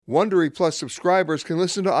Wondery Plus subscribers can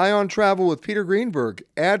listen to Ion Travel with Peter Greenberg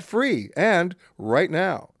ad-free and right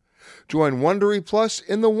now. Join Wondery Plus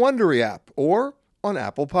in the Wondery app or on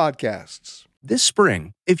Apple Podcasts. This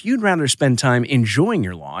spring, if you'd rather spend time enjoying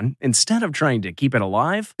your lawn instead of trying to keep it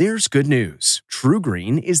alive, there's good news. True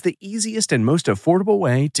Green is the easiest and most affordable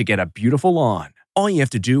way to get a beautiful lawn. All you have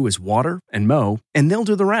to do is water and mow, and they'll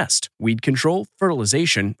do the rest. Weed control,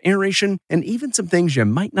 fertilization, aeration, and even some things you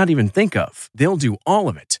might not even think of. They'll do all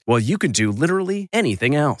of it, while you can do literally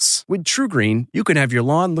anything else. With True Green, you can have your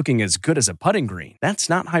lawn looking as good as a putting green. That's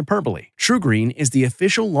not hyperbole. True Green is the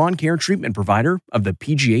official lawn care treatment provider of the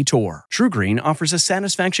PGA Tour. True Green offers a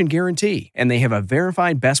satisfaction guarantee, and they have a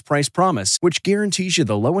verified best price promise, which guarantees you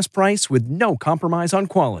the lowest price with no compromise on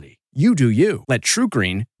quality. You do you. Let True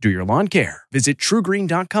Green do your lawn care. Visit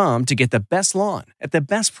truegreen.com to get the best lawn at the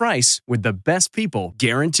best price with the best people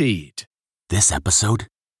guaranteed. This episode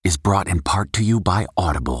is brought in part to you by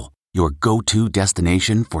Audible, your go-to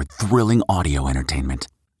destination for thrilling audio entertainment.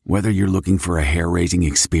 Whether you're looking for a hair-raising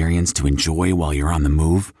experience to enjoy while you're on the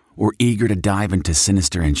move or eager to dive into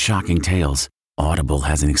sinister and shocking tales, Audible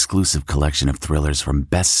has an exclusive collection of thrillers from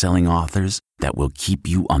best-selling authors that will keep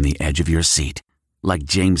you on the edge of your seat. Like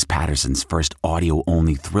James Patterson's first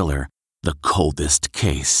audio-only thriller, The Coldest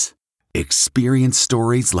Case. Experience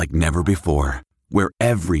stories like never before, where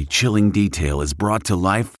every chilling detail is brought to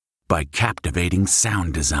life by captivating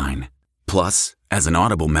sound design. Plus, as an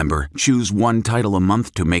Audible member, choose one title a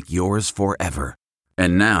month to make yours forever.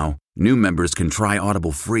 And now, new members can try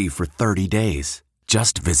Audible free for 30 days.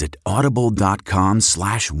 Just visit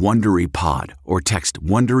audible.com/WonderyPod or text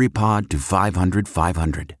WonderyPod to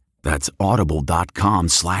 500-500. That's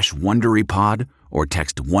audible.com/WonderyPod or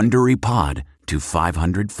text WonderyPod to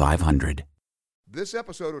 500-500. This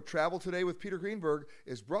episode of Travel Today with Peter Greenberg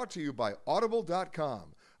is brought to you by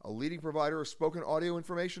Audible.com, a leading provider of spoken audio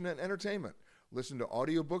information and entertainment. Listen to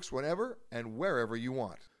audiobooks whenever and wherever you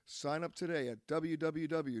want. Sign up today at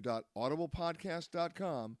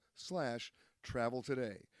www.audiblepodcast.com/travel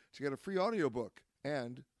today to get a free audiobook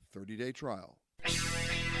and 30-day trial.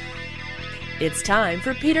 It's time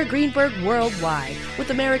for Peter Greenberg Worldwide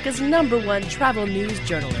with America's #1 travel news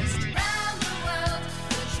journalist. Around the world,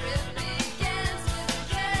 the trip begins with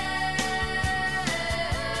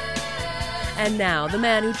a And now, the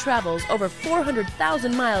man who travels over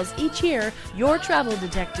 400,000 miles each year, your travel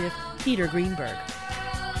detective, Peter Greenberg.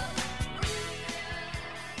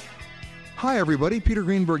 Hi, everybody. Peter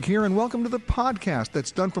Greenberg here, and welcome to the podcast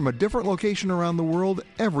that's done from a different location around the world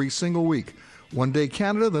every single week. One day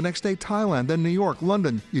Canada, the next day Thailand, then New York,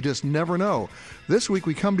 London. You just never know. This week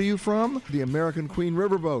we come to you from the American Queen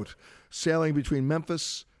Riverboat, sailing between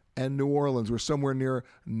Memphis and New Orleans. We're somewhere near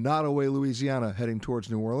Nottoway, Louisiana, heading towards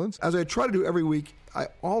New Orleans. As I try to do every week, I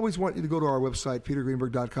always want you to go to our website,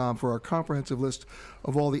 petergreenberg.com, for our comprehensive list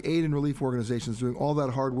of all the aid and relief organizations doing all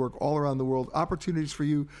that hard work all around the world, opportunities for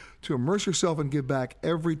you to immerse yourself and give back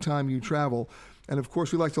every time you travel. And of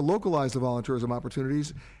course, we like to localize the volunteerism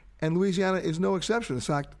opportunities, and Louisiana is no exception. In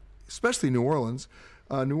fact, especially New Orleans.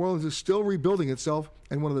 New Orleans is still rebuilding itself,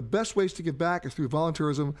 and one of the best ways to give back is through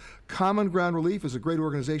volunteerism. Common Ground Relief is a great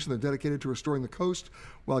organization. They're dedicated to restoring the coast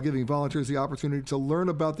while giving volunteers the opportunity to learn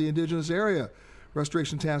about the indigenous area.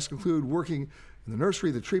 Restoration tasks include working in the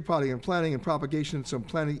nursery, the tree potting and planting and propagation. Some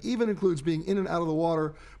planting even includes being in and out of the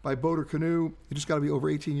water by boat or canoe. You just got to be over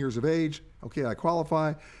 18 years of age. Okay, I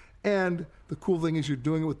qualify. And the cool thing is you're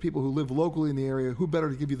doing it with people who live locally in the area. Who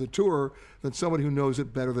better to give you the tour than somebody who knows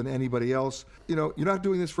it better than anybody else? You know, you're not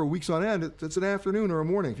doing this for weeks on end. It's an afternoon or a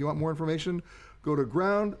morning. If you want more information, go to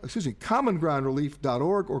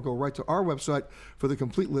commongroundrelief.org or go right to our website for the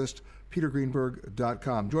complete list,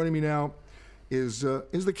 petergreenberg.com. Joining me now is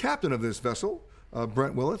the captain of this vessel,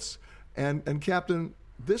 Brent Willits. And Captain,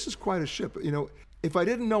 this is quite a ship. You know, if I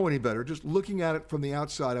didn't know any better, just looking at it from the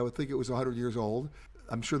outside, I would think it was 100 years old.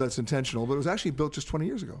 I'm sure that's intentional, but it was actually built just 20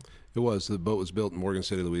 years ago. It was. The boat was built in Morgan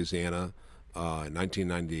City, Louisiana in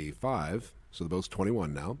 1995, so the boat's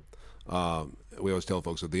 21 now. We always tell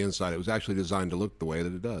folks that the inside, it was actually designed to look the way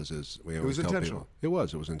that it does. It was intentional. It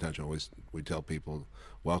was intentional. We tell people,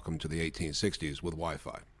 welcome to the 1860s with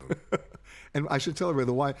Wi-Fi. And I should tell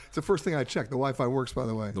everybody, it's the first thing I checked. The Wi-Fi works, by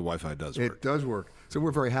the way. The Wi-Fi does work. It does work. So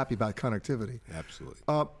we're very happy about connectivity. Absolutely.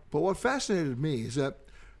 But what fascinated me is that,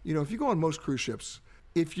 you know, if you go on most cruise ships,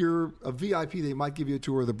 if you're a VIP, they might give you a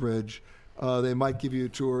tour of the bridge. They might give you a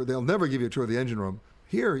tour. They'll never give you a tour of the engine room.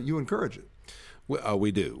 Here, you encourage it.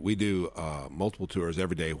 We do. We do multiple tours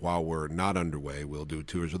every day while we're not underway. We'll do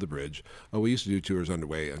tours of the bridge. We used to do tours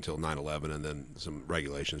underway until 9/11, and then some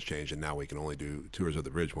regulations changed, and now we can only do tours of the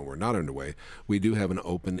bridge when we're not underway. We do have an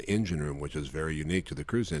open engine room, which is very unique to the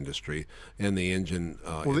cruise industry, and the engine...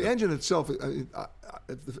 the engine itself,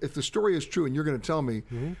 if the story is true, and you're going to tell me,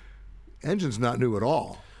 engine's not new at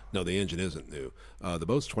all. No, the engine isn't new. The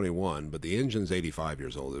boat's 21, but the engine's 85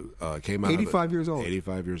 years old. Came out 85 years old?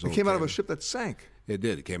 85 years old. It came out of a ship that sank. It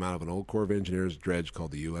did. It came out of an old Corps of Engineers dredge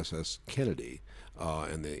called the USS Kennedy,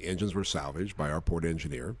 and the engines were salvaged by our port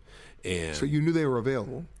engineer. And So you knew they were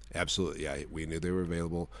available? Absolutely, yeah. We knew they were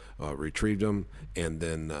available, retrieved them, and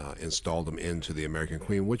then installed them into the American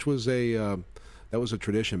Queen, which was that was a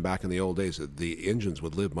tradition back in the old days. That the engines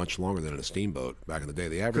would live much longer than a steamboat back in the day.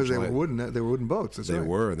 The average Because they were wooden boats. That's they right.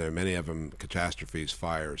 were, and there were many of them catastrophes,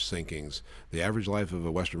 fires, sinkings. The average life of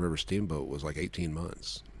a Western River steamboat was like 18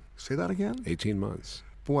 months. Say that again? 18 months.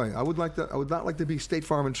 Boy, I would not like to be State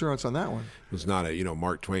Farm Insurance on that one. It was not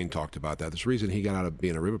Mark Twain talked about that. This reason he got out of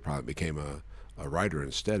being a river pilot, became a writer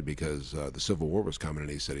instead, because the Civil War was coming,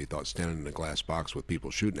 and he said he thought standing in a glass box with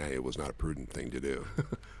people shooting at you was not a prudent thing to do.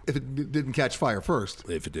 If it didn't catch fire first.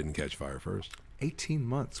 If it didn't catch fire first. 18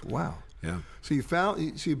 months. Wow. Yeah. So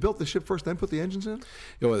you built the ship first, then put the engines in?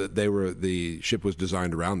 The ship was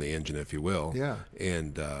designed around the engine, if you will. Yeah.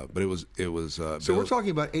 And but it was. So we're talking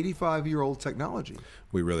about 85-year-old technology.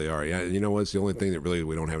 We really are. Yeah. And you know what? It's the only thing that really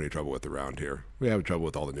we don't have any trouble with around here. We have trouble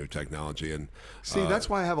with all the new technology. And see, that's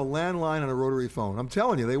why I have a landline and a rotary phone. I'm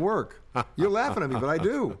telling you, they work. You're laughing at me, but I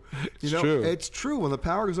do. True. It's true. When the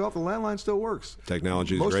power goes off, the landline still works.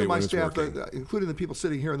 Technology is Most great of my when it's staff, working. including the people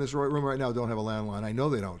sitting here in this room right now, don't have a landline. I know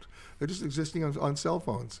they don't. They're just existing on cell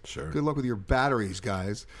phones. Sure. Good luck with your batteries,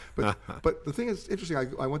 guys. But the thing is interesting.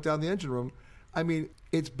 I went down the engine room. I mean,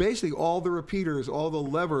 it's basically all the repeaters, all the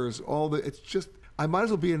levers, it's just. I might as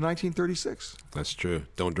well be in 1936. That's true.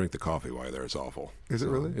 Don't drink the coffee while you're there. It's awful. Is it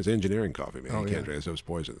really? It's engineering coffee, man. Oh, You yeah. can't drink it. So it's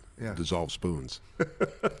poison. Yeah. Dissolve spoons.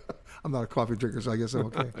 I'm not a coffee drinker, so I guess I'm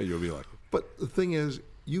okay. You'll be lucky. But the thing is,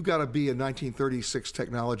 you got to be a 1936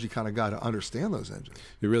 technology kind of guy to understand those engines.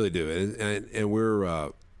 You really do, and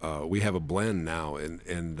we're we have a blend now, and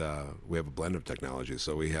we have a blend of technology.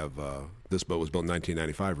 So we have this boat was built in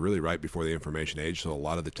 1995, really right before the information age. So a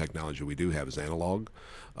lot of the technology we do have is analog.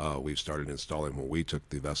 We've started installing when we took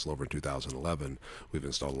the vessel over in 2011. We've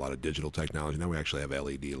installed a lot of digital technology. Now we actually have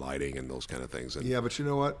LED lighting and those kind of things. And Yeah, but you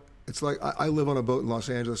know what? It's like I live on a boat in Los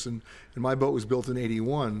Angeles, and my boat was built in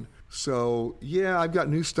 '81. So yeah, I've got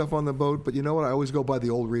new stuff on the boat, but you know what? I always go by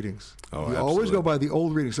the old readings. Oh, you always go by the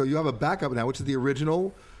old readings. So you have a backup now, which is the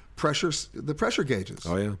original the pressure gauges.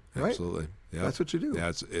 Oh yeah, Right? absolutely. Yeah, That's what you do.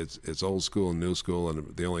 Yeah, it's old school and new school,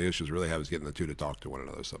 and the only issues really have is getting the two to talk to one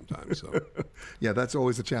another sometimes. So Yeah, that's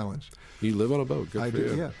always a challenge. you live on a boat. Good I for do.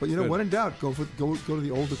 you. Yeah, but you know, Good. when in doubt, go to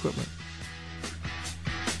the old equipment.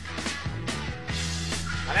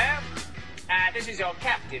 Hello? This is your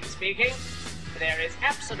captain speaking. There is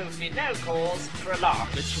absolutely no cause for alarm.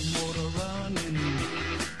 Get your motor running.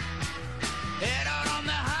 Head out on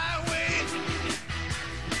the highway.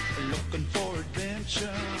 Looking for adventure.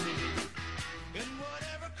 And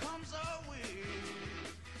whatever comes our way.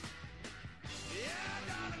 Yeah,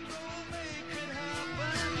 darling, go make it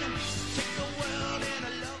happen. Take the world in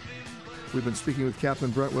a loving. We've been speaking with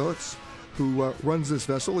Captain Brent Willits, who runs this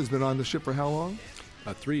vessel. He's been on the ship for how long?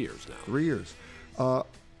 3 years now. 3 years.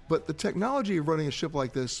 But the technology of running a ship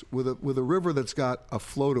like this with a river that's got a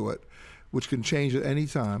flow to it, which can change at any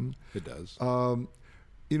time. It does.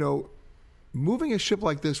 You know, moving a ship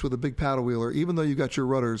like this with a big paddle wheeler, even though you got your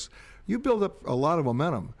rudders, you build up a lot of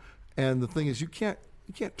momentum. And the thing is, you can't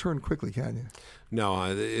turn quickly, can you?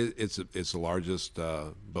 No, it's the largest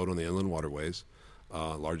boat on the inland waterways,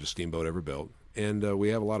 largest steamboat ever built, and we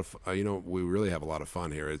have a lot of we really have a lot of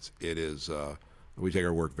fun here. We take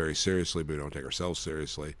our work very seriously, but we don't take ourselves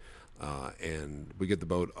seriously, and we get the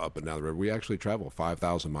boat up and down the river. We actually travel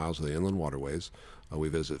 5,000 miles of the inland waterways. We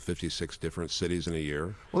visit 56 different cities in a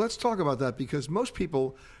year. Well, let's talk about that, because most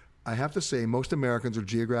people, I have to say, most Americans are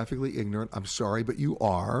geographically ignorant. I'm sorry, but you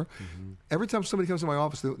are. Mm-hmm. Every time somebody comes to my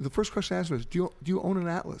office, the first question I ask them is, do you own an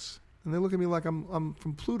atlas? And they look at me like I'm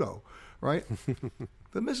from Pluto, right?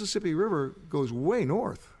 The Mississippi River goes way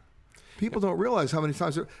north. People don't realize how many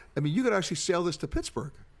times. You could actually sail this to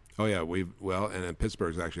Pittsburgh. Oh yeah, and then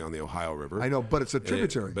Pittsburgh's actually on the Ohio River. I know, but it's a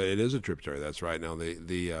tributary. But it is a tributary. That's right. Now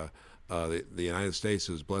the United States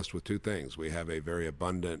is blessed with two things. We have a very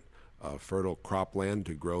abundant, fertile cropland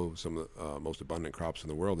to grow some of the most abundant crops in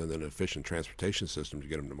the world, and then an efficient transportation system to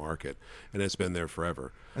get them to market. And it's been there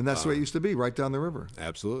forever. And that's the way it used to be, right down the river.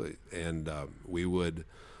 Absolutely. And we would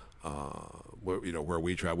where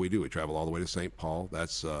we travel. We travel all the way to St. Paul.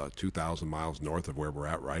 That's 2,000 miles north of where we're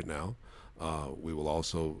at right now. We will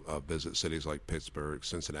also visit cities like Pittsburgh,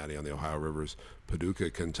 Cincinnati on the Ohio rivers, Paducah,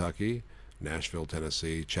 Kentucky, Nashville,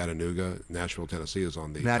 Tennessee, Chattanooga. Nashville, Tennessee is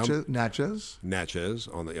on the Natchez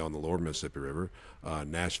on the lower Mississippi River,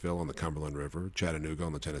 Nashville on the Cumberland River, Chattanooga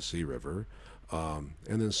on the Tennessee River, and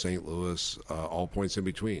then St. Louis, all points in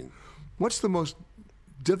between. What's the most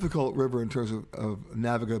difficult river in terms of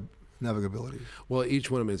navigability? Well, each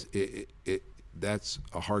one of them is that's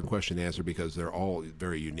a hard question to answer because they're all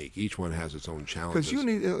very unique. Each one has its own challenges.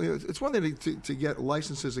 Because it's one thing to get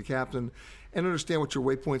licensed as a captain and understand what your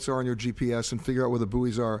waypoints are on your GPS and figure out where the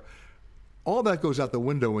buoys are. All that goes out the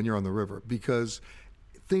window when you're on the river because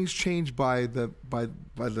things change by the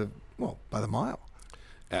mile.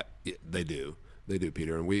 They do,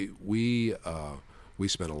 Peter. And we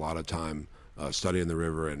spend a lot of time studying the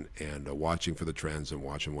river and watching for the trends and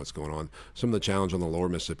watching what's going on. Some of the challenge on the lower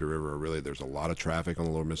Mississippi River are really there's a lot of traffic on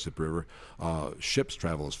the lower Mississippi River. Ships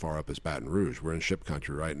travel as far up as Baton Rouge. We're in ship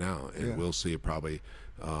country right now, and we'll see probably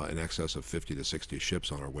in excess of 50 to 60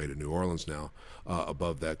 ships on our way to New Orleans now.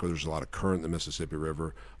 Above that, because there's a lot of current in the Mississippi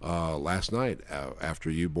River. Last night,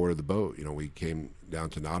 after you boarded the boat, we came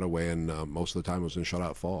down to Nottoway, and most of the time it was in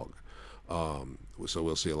shutout fog. So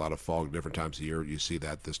we'll see a lot of fog different times of year. You see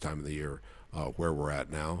that this time of the year. Where we're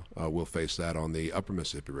at now, we'll face that on the upper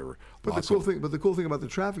Mississippi River. But the cool thing about the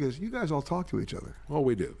traffic is you guys all talk to each other. Well,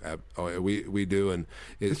 we do. We do, and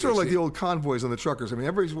it's sort of like the old convoys on the truckers. I mean,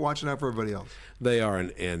 everybody's watching out for everybody else. They are,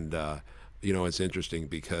 and it's interesting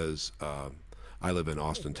because I live in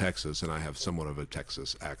Austin, Texas, and I have somewhat of a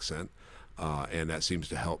Texas accent. And that seems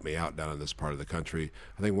to help me out down in this part of the country.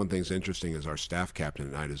 I think one thing's interesting is our staff captain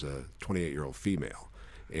tonight is a 28-year-old female.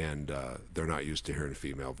 And they're not used to hearing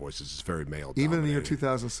female voices. It's very male-dominated. Even in the year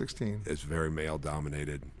 2016. It's a very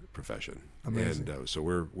male-dominated profession. Amazing. And so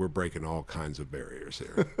we're breaking all kinds of barriers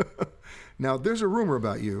here. Now, there's a rumor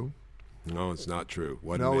about you. No, it's not true.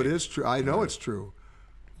 It is true. I know it's true.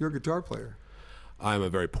 You're a guitar player. I'm a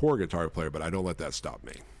very poor guitar player, but I don't let that stop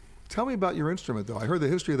me. Tell me about your instrument, though. I heard the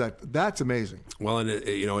history of that. That's amazing. Well, and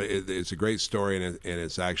it's a great story, and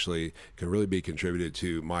it's actually can really be contributed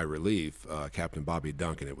to my relief. Captain Bobby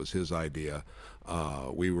Duncan. It was his idea.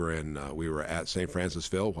 We were at St.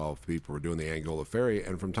 Francisville while people were doing the Angola Ferry,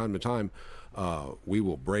 and from time to time, we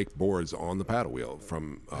will break boards on the paddle wheel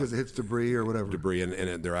from because it hits debris or whatever.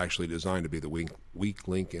 And they're actually designed to be the weak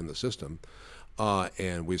link in the system.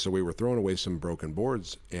 And we were throwing away some broken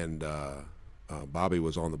boards, and Bobby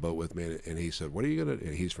was on the boat with me, and he said, "What are you gonna?"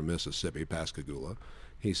 And he's from Mississippi, Pascagoula.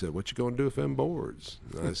 He said, "What you gonna do with them boards?"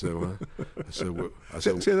 And I said, "Well," say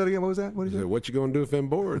that again. What was that? What did you say? "What you gonna do with them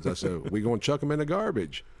boards?" I said, "We gonna chuck them in the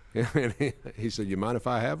garbage." And he said, "You mind if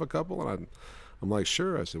I have a couple?" And I'm like,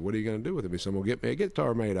 "Sure." I said, "What are you gonna do with them?" He said, "Well, get me a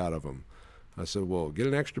guitar made out of them." I said, "Well, get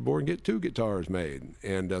an extra board and get 2 guitars made."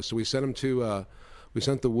 And so we sent them to. We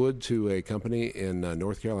sent the wood to a company in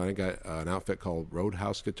North Carolina, got an outfit called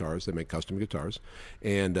Roadhouse Guitars. They make custom guitars,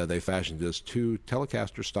 and they fashioned just 2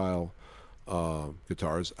 Telecaster-style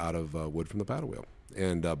guitars out of wood from the paddle wheel.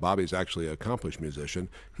 And Bobby's actually an accomplished musician.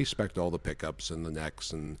 He spec'd all the pickups and the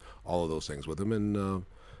necks and all of those things with him, and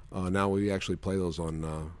now we actually play those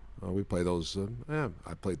on... we play those.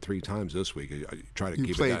 I played 3 times this week. I try to keep it.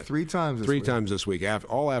 You played 3 times this week? 3 times this week,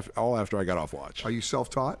 all after I got off watch. Are you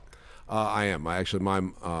self-taught? I am. My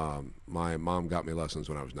mom got me lessons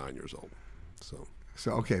when I was 9 years old. So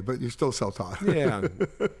okay, but you're still self-taught. Yeah,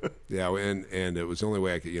 yeah, and it was the only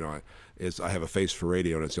way I could. I have a face for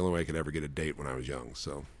radio, and it's the only way I could ever get a date when I was young.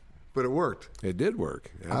 So, but it worked. It did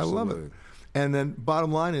work. Absolutely. I love it. And then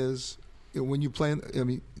bottom line is, when you play,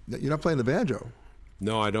 you're not playing the banjo.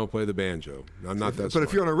 No, I don't play the banjo. I'm not that. But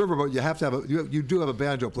if you're on a riverboat, you have to have you do have a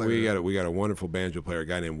banjo player. We got a wonderful banjo player, a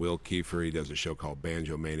guy named Will Kiefer. He does a show called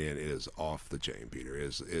Banjo Mania, and it is off the chain, Peter.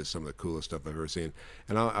 It is some of the coolest stuff I've ever seen.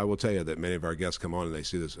 And I will tell you that many of our guests come on and they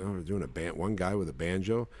see this. Oh, we're doing one guy with a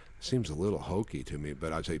banjo. It seems a little hokey to me,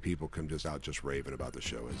 but I'll tell you, people come just raving about the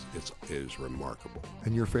show. It is remarkable.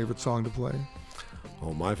 And your favorite song to play?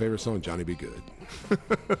 Oh, my favorite song, Johnny Be Good.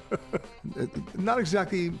 Not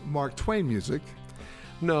exactly Mark Twain music.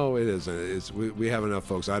 No, it isn't. We have enough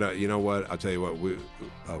folks. You know what? I'll tell you what.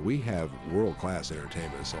 We have world-class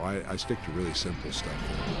entertainment, so I stick to really simple stuff.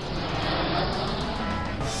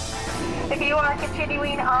 If you are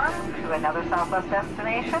continuing on to another Southwest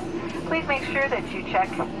destination, please make sure that you check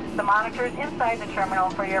the monitors inside the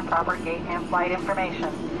terminal for your proper gate and flight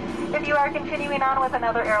information. If you are continuing on with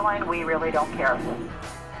another airline, we really don't care.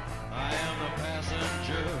 I am the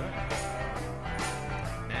passenger,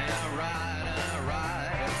 and I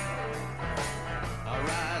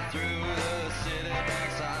ride through the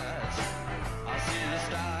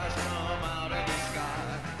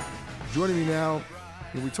Joining me now,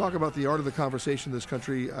 when we talk about the art of the conversation in this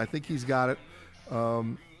country, I think he's got it.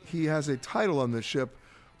 He has a title on this ship,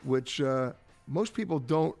 which most people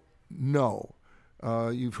don't know.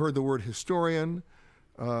 You've heard the word historian.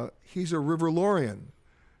 He's a Riverlorian,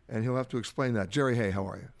 and he'll have to explain that. Jerry Hay, how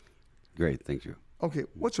are you? Great, thank you. Okay,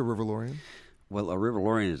 what's a Riverlorian? Well, a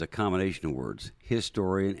Riverlorian is a combination of words,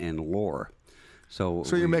 historian and lore. So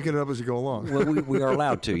you're making it up as you go along. Well, we are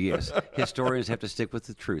allowed to, yes. Historians have to stick with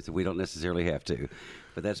the truth, and we don't necessarily have to.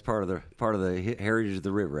 But that's part of the heritage of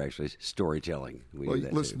the river, actually, storytelling. Well,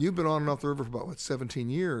 listen, you've been on and off the river for about, 17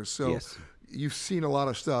 years, so yes. You've seen a lot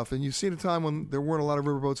of stuff, and you've seen a time when there weren't a lot of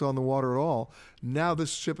riverboats on the water at all. Now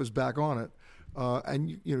this ship is back on it,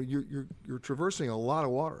 and you're traversing a lot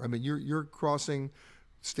of water. I mean, you're crossing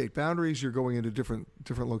state boundaries. You're going into different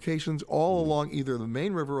locations, all along either the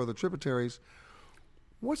main river or the tributaries.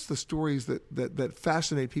 What's the stories that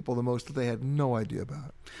fascinate people the most that they had no idea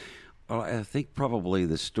about? Well, I think probably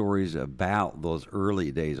the stories about those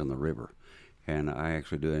early days on the river. And I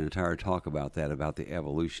actually do an entire talk about that, about the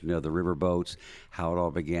evolution of the river boats, how it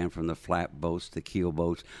all began from the flat boats, the keel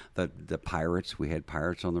boats, the pirates. We had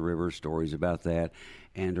pirates on the river, stories about that.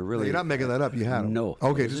 And to really, you're not making that up. You had them. No.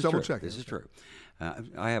 Okay, just double check. This is true.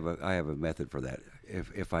 I have a method for that.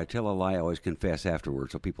 If I tell a lie, I always confess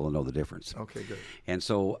afterwards, so people will know the difference. Okay, good. And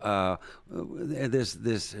so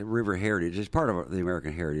this river heritage is part of the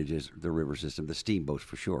American heritage, is the river system, the steamboats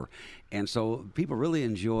for sure. And so people really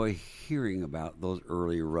enjoy hearing about those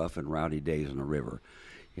early rough and rowdy days on the river.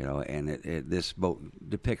 And this boat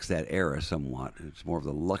depicts that era somewhat. It's more of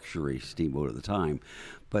the luxury steamboat of the time,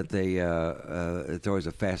 but it's always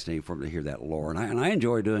a fascinating for them to hear that lore, and I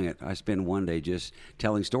enjoy doing it. I spend one day just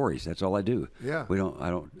telling stories. That's all I do. Yeah.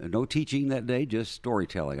 No teaching that day, just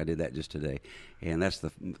storytelling. I did that just today, and that's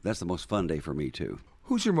the most fun day for me too.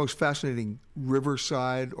 Who's your most fascinating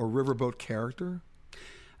riverside or riverboat character?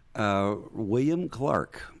 William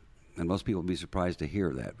Clark. And most people would be surprised to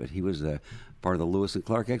hear that, but he was part of the Lewis and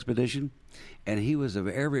Clark expedition, and he was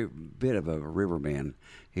every bit of a riverman.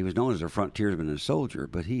 He was known as a frontiersman and soldier,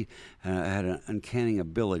 but he had an uncanny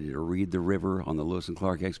ability to read the river on the Lewis and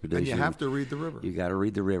Clark expedition. And you have to read the river. You got to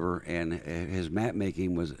read the river, and his map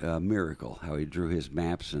making was a miracle, how he drew his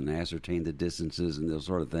maps and ascertained the distances and those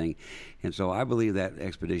sort of thing. And so I believe that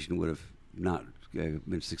expedition would have not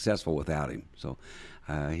been successful without him. So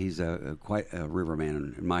he's quite a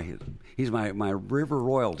riverman, and he's my river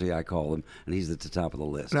royalty, I call him, and he's at the top of the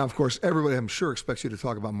list. Now, of course, everybody, I'm sure, expects you to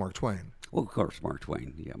talk about Mark Twain. Well, of course, Mark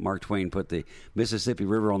Twain. Yeah, Mark Twain put the Mississippi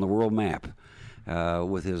River on the world map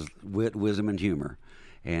with his wit, wisdom, and humor.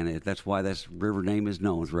 And that's why this river name is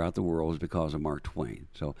known throughout the world, is because of Mark Twain.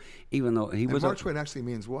 So even though Mark Twain actually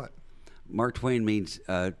means what? Mark Twain means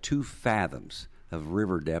 2 fathoms of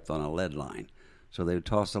river depth on a lead line. So they would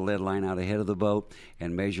toss the lead line out ahead of the boat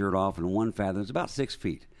and measure it off in 1 fathom. It's about 6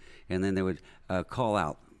 feet. And then they would call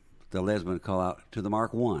out, the leadsman would call out to the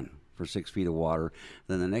mark 1 for 6 feet of water.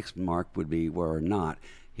 Then the next mark would be where or not.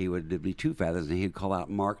 It'd be 2 fathoms, and he'd call out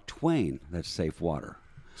Mark Twain, that's safe water.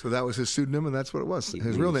 So that was his pseudonym, and that's what it was.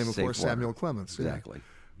 His real name, of course, water. Samuel Clemens. Exactly.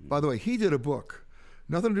 Yeah. By the way, he did a book,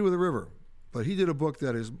 nothing to do with the river, but he did a book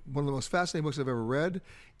that is one of the most fascinating books I've ever read.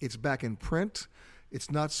 It's back in print. It's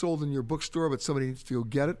not sold in your bookstore, but somebody needs to go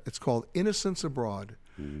get it. It's called Innocents Abroad.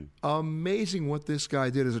 Mm-hmm. Amazing what this guy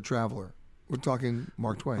did as a traveler. We're talking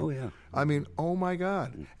Mark Twain. Oh, yeah. I mean, oh, my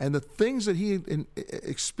God. Mm-hmm. And the things that he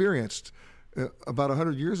experienced about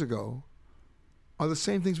 100 years ago are the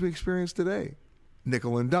same things we experience today.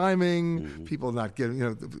 Nickel and diming, mm-hmm. people not getting,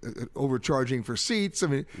 overcharging for seats. I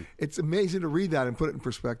mean, it's amazing to read that and put it in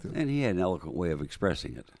perspective. And he had an eloquent way of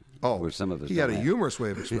expressing it. Oh, where some of us he had a humorous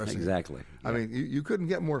way of expressing exactly. it. Exactly. I mean, you couldn't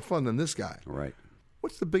get more fun than this guy. Right.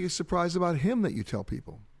 What's the biggest surprise about him that you tell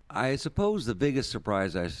people? I suppose the biggest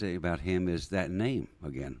surprise I say about him is that name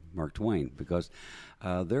again, Mark Twain, because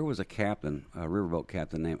there was a captain, a riverboat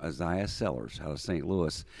captain named Isaiah Sellers out of St.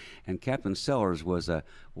 Louis, and Captain Sellers was a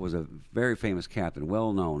very famous captain,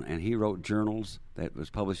 well known, and he wrote journals that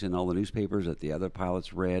was published in all the newspapers that the other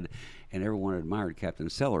pilots read, and everyone admired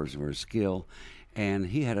Captain Sellers for his skill. And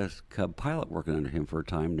he had a cub pilot working under him for a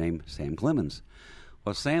time named Sam Clemens.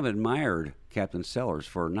 Well, Sam admired Captain Sellers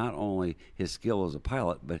for not only his skill as a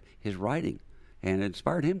pilot, but his writing, and it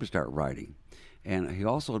inspired him to start writing. And he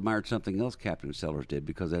also admired something else Captain Sellers did,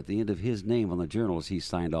 because at the end of his name on the journals, he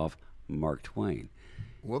signed off Mark Twain.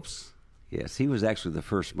 Whoops. Yes, he was actually the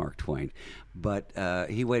first Mark Twain, but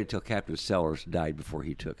he waited till Captain Sellers died before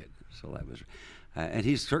he took it. So that was... and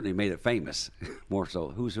he's certainly made it famous, more so.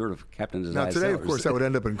 Who's heard of Captain Isaiah Now, today, Sellers? of course, that would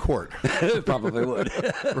end up in court. Probably would.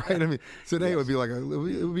 Right? I mean, today Yes. it would be like it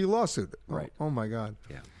would be a lawsuit. Right. Oh, my God.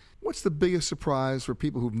 Yeah. What's the biggest surprise for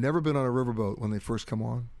people who've never been on a riverboat when they first come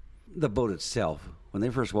on? The boat itself. When they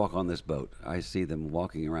first walk on this boat, I see them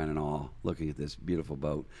walking around in awe, looking at this beautiful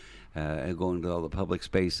boat, and going to all the public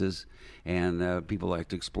spaces, and people like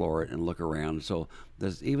to explore it and look around. So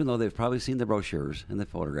even though they've probably seen the brochures and the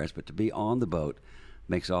photographs, but to be on the boat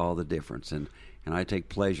makes all the difference. And I take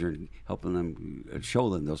pleasure in helping them,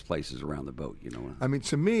 show them those places around the boat, I mean,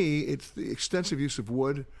 to me, it's the extensive use of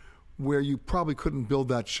wood where you probably couldn't build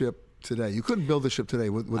that ship today. You couldn't build the ship today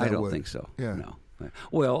without wood. I don't think so. Yeah. No.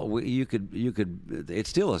 Well, you could. It's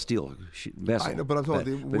still a steel vessel. I know, but I'm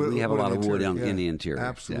talking but we have a lot of wood in the interior.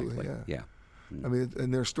 Absolutely, exactly. I mean,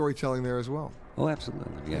 and there's storytelling there as well. Oh,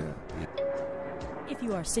 absolutely, yeah. If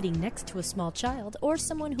you are sitting next to a small child or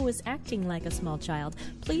someone who is acting like a small child,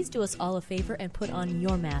 please do us all a favor and put on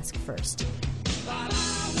your mask first.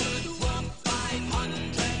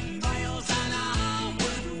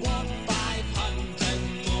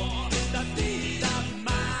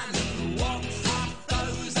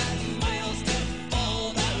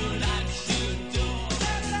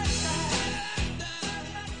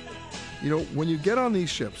 You know, when you get on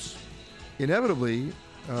these ships, inevitably,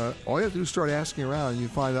 all you have to do is start asking around, and you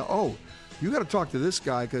find out, oh, you got to talk to this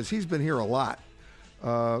guy because he's been here a lot,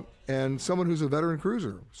 and someone who's a veteran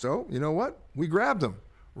cruiser. So, you know what? We grabbed him.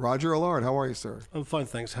 Roger Allard, how are you, sir? I'm fine,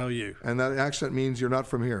 thanks. How are you? And that accent means you're not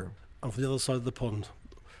from here. I'm from the other side of the pond.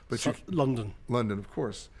 But London. London, of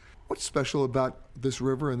course. What's special about this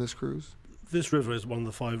river and this cruise? This river is one of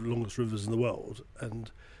the 5 longest rivers in the world,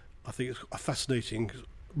 and I think it's a fascinating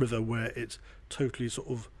river where it totally sort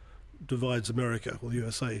of divides America or the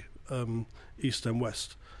USA, east and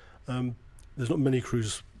west. There's not many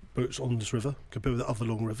cruise boats on this river compared with the other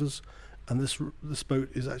long rivers, and this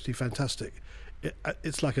boat is actually fantastic.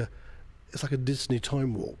 It's like a Disney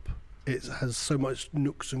time warp. It has so much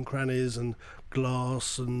nooks and crannies and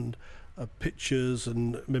glass and pictures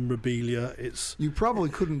and memorabilia. You probably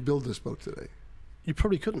couldn't build this boat today. You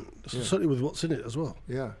probably couldn't, certainly with what's in it as well.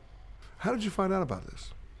 Yeah. How did you find out about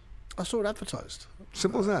this? I saw it advertised.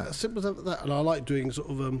 Simple as that? Simple as that, and I like doing sort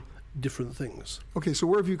of different things. Okay, so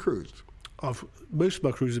where have you cruised? Most of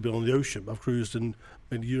my cruises have been on the ocean. I've cruised in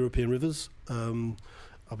many European rivers.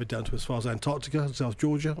 I've been down to as far as Antarctica and South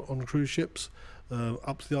Georgia on cruise ships,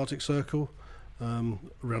 up to the Arctic Circle,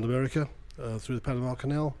 around America, through the Panama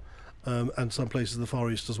Canal, and some places in the Far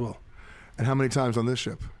East as well. And how many times on this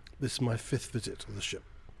ship? This is my 5th visit of the ship.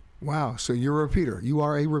 Wow, so you're a repeater. You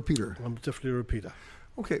are a repeater. I'm definitely a repeater.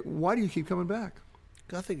 Okay, why do you keep coming back?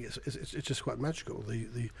 I think it's just quite magical.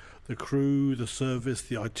 The crew, the service,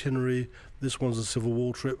 the itinerary. This one's a Civil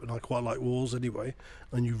War trip, and I quite like wars anyway.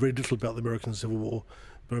 And you read little about the American Civil War.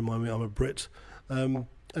 Bear in mind, I'm a Brit. And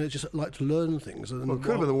I just like to learn things. And well, it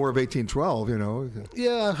could have been the War of 1812, you know.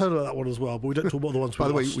 Yeah, I heard about that one as well, but we don't talk about the ones we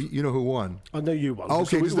lost. By the way, you know who won? I know you won. Oh,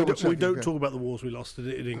 okay, so we don't talk about the wars we lost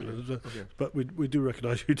in England, okay. But we do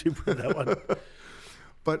recognise you did win that one.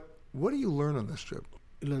 But what do you learn on this trip?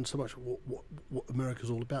 You learn so much what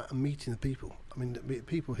America's all about, and meeting the people. I mean, the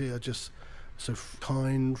people here are just so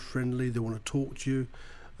kind, friendly. They want to talk to you,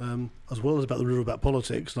 as well as about the river, about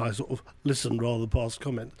politics. And I sort of listen rather than pass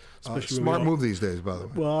comment. Smart move these days, by the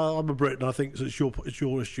way. Well, I'm a Brit, and I think it's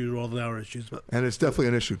your issue rather than our issues. But and it's definitely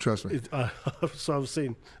an issue. Trust me. So I've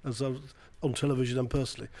seen, and so on television and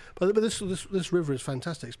personally. But this river is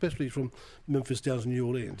fantastic, especially from Memphis down to New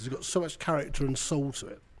Orleans. It's got so much character and soul to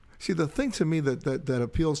it. See, the thing to me that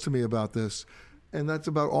appeals to me about this, and that's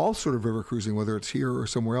about all sort of river cruising, whether it's here or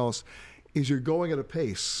somewhere else, is you're going at a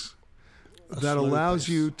pace that allows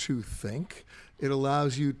you to think. It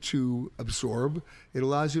allows you to absorb. It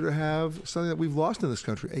allows you to have something that we've lost in this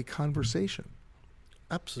country, a conversation.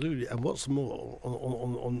 Absolutely. And what's more,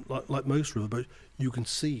 on like most riverboats, you can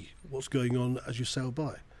see what's going on as you sail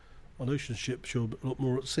by. On ocean ships, you're a lot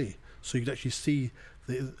more at sea. So you can actually see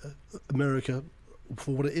America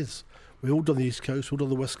for what it is. We've all done the East Coast, we've all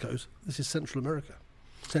done the West Coast. This is Central America,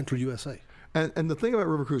 Central USA. And the thing about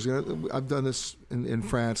river cruising, I've done this in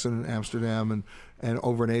France and in Amsterdam and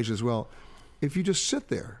over in Asia as well. If you just sit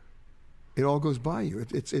there, it all goes by you.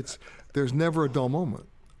 It's there's never a dull moment.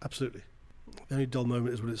 Absolutely. The only dull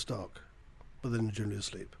moment is when it's dark, but then you're generally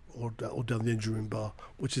asleep or down the engine room bar,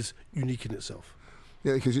 which is unique in itself.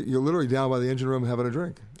 Yeah, because you're literally down by the engine room having a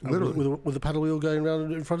drink, literally. With the paddle wheel going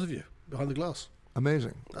around in front of you, behind the glass.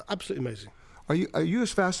 Amazing. Absolutely amazing. Are you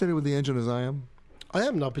as fascinated with the engine as I am? I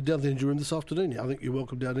am. I've been down the engine room this afternoon. I think you're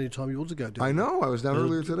welcome down any time you want to go down. I know. I was down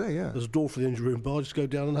earlier today, yeah. There's a door for the engine room bar. Just go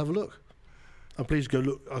down and have a look. And please go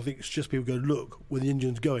look. I think it's just people go look when the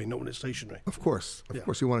engine's going, not when it's stationary. Of course. Of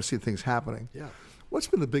course, you want to see things happening. Yeah. What's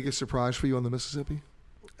been the biggest surprise for you on the Mississippi?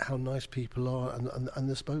 how nice people are, and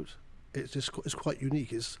this boat. It's quite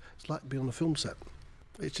unique. It's like being on a film set.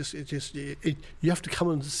 You have to come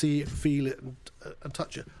and see it, feel it, and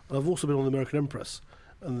touch it. And I've also been on the American Empress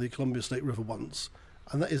and the Columbia State River once,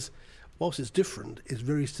 and that is, whilst it's different, it's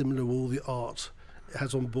very similar to all the art it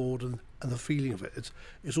has on board and the feeling of it.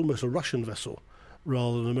 It's almost a Russian vessel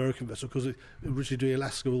rather than an American vessel, because it originally doing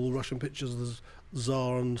Alaska with all the Russian pictures of the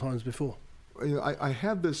Tsar and times before. I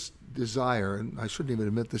had this desire, and I shouldn't even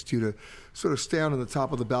admit this to you, to sort of stand on the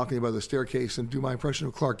top of the balcony by the staircase and do my impression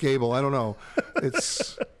of Clark Gable. I don't know.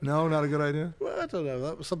 It's no, not a good idea. Well, I don't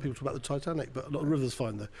know. Some people talk about the Titanic, but the river's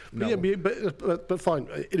fine though. No. But fine.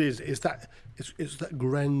 It is. It's that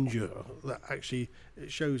grandeur that actually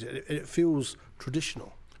it shows it. It feels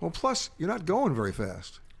traditional. Well, plus you're not going very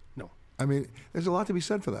fast. No. I mean, there's a lot to be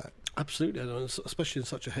said for that. Absolutely, and especially in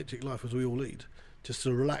such a hectic life as we all lead. Just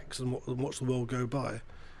to relax and watch the world go by,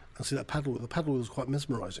 and see that paddle. The paddle is quite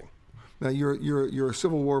mesmerising. Now you're a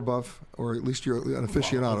Civil War buff, or at least you're an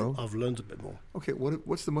aficionado. Well, I've learned a bit more. Okay,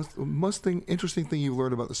 what's the most interesting thing you've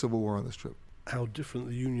learned about the Civil War on this trip? How different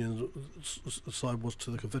the Union side was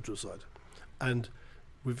to the Confederate side, and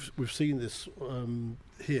we've seen this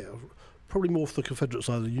here, probably more for the Confederate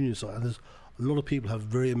side than the Union side. And there's a lot of people have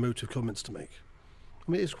very emotive comments to make.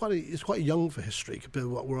 I mean, it's quite young for history compared to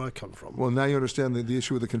where I come from. Well, now you understand the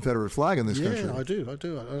issue with the Confederate flag in this country. Yeah, I do, and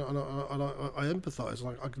I empathise,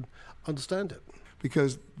 and I can understand it.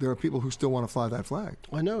 Because there are people who still want to fly that flag.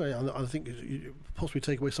 I know, and I think you possibly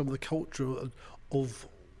take away some of the culture of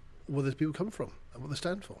where those people come from and what they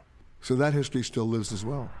stand for. So that history still lives as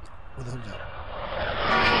well. Without a doubt.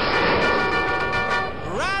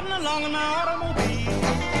 Riding along in my automobile,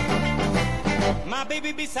 my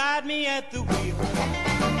baby beside me at the wheel,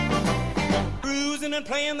 cruising and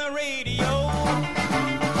playing the radio,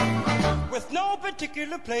 with no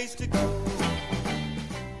particular place to go.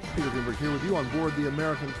 Peter Greenberg here with you on board the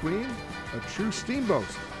American Queen, a true steamboat.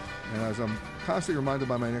 And as I'm constantly reminded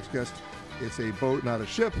by my next guest, it's a boat, not a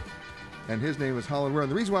ship. And his name is Holland Ware.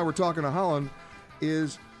 And the reason why we're talking to Holland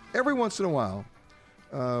is every once in a while,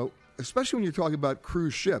 especially when you're talking about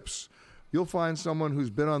cruise ships, you'll find someone who's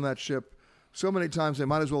been on that ship so many times they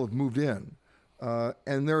might as well have moved in.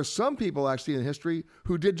 And there are some people actually in history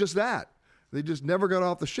who did just that. They just never got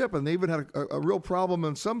off the ship, and they even had a real problem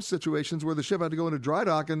in some situations where the ship had to go into dry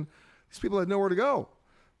dock, and these people had nowhere to go.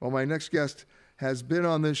 Well, my next guest has been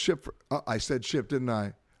on this ship. I said ship, didn't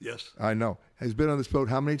I? Yes. I know. Has been on this boat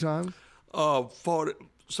how many times? 40,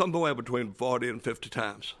 somewhere between 40 and 50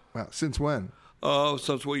 times. Wow. Since when?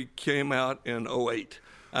 Since we came out in 2008.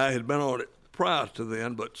 I had been on it prior to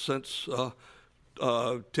then, but since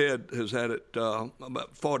Ted has had it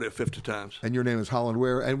about 40 or 50 times. And your name is Holland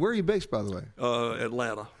Ware. And where are you based, by the way?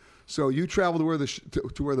 Atlanta. So you travel to where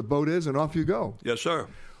to where the boat is, and off you go. Yes, sir.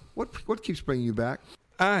 What keeps bringing you back?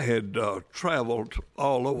 I had traveled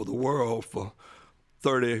all over the world for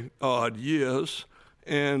 30-odd years,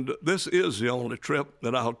 and this is the only trip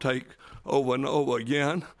that I'll take over and over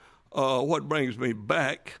again. What brings me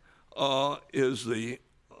back is the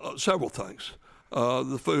several things.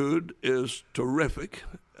 The food is terrific.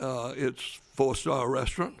 It's 4-star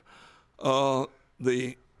restaurant.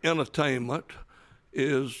 The entertainment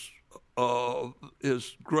is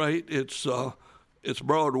great. It's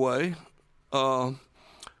Broadway.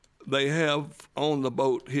 They have on the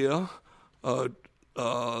boat here.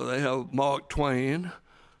 They have Mark Twain,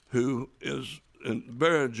 who is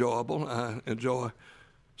very enjoyable. I enjoy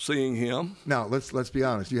seeing him. Now let's be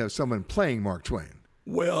honest. You have someone playing Mark Twain.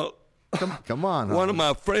 Well, come on. One of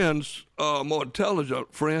my friends, more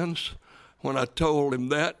intelligent friends, when I told him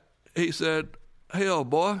that, he said, "Hell,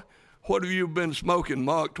 boy, what have you been smoking?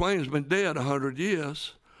 Mark Twain's been dead 100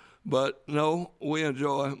 years." But no, we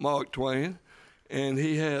enjoy Mark Twain, and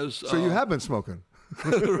he has. So you have been smoking,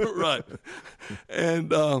 right?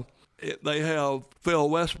 And they have Phil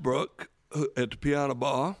Westbrook at the piano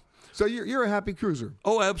bar. So you're a happy cruiser.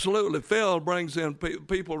 Oh, absolutely. Phil brings in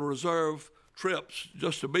people to reserve trips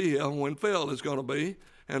just to be here when Phil is going to be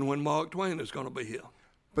and when Mark Twain is going to be here.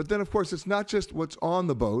 But then, of course, it's not just what's on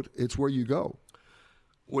the boat, it's where you go.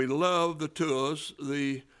 We love the tours.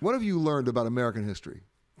 What have you learned about American history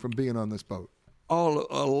from being on this boat? A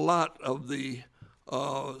lot of the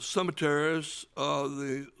cemeteries,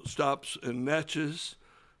 the stops in Natchez,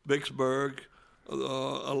 Vicksburg, a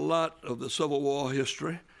lot of the Civil War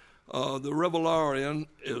history. The River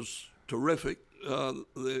is terrific. The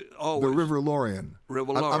River Lorien.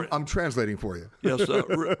 River Lorien. I'm translating for you. Yes,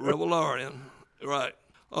 River Lorien. Right.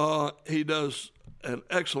 He does an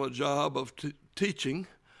excellent job of teaching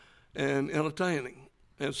and entertaining.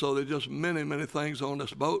 And so there's just many, many things on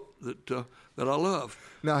this boat that I love.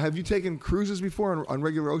 Now, have you taken cruises before on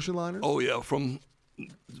regular ocean liners? Oh yeah, from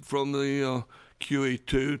the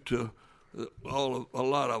QE2 to a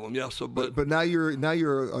lot of them, yes sir. But now you're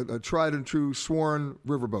a tried and true sworn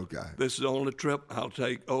riverboat guy. This is the only trip I'll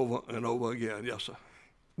take over and over again, yes sir.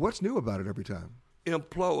 What's new about it every time?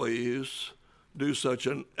 Employees do such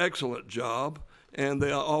an excellent job, and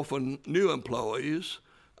they are often new employees,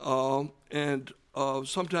 and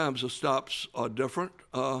sometimes the stops are different,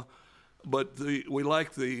 but we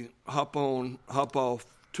like the hop-on, hop-off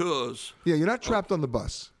tours. Yeah, you're not trapped on the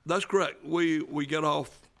bus. That's correct. We get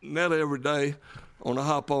off nearly every day on a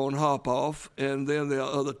hop-on, hop-off, and then there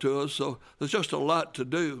are other tours. So there's just a lot to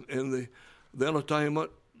do in the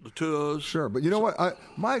entertainment, the tours. Sure, but you know what?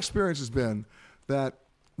 My experience has been that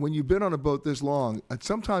when you've been on a boat this long,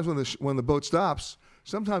 sometimes when the boat stops,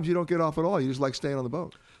 sometimes you don't get off at all. You just like staying on the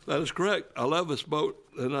boat. That is correct. I love this boat,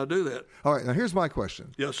 and I do that. All right, now here's my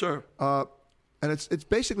question. Yes, sir. And it's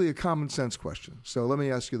basically a common sense question. So let me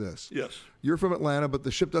ask you this. Yes. You're from Atlanta, but the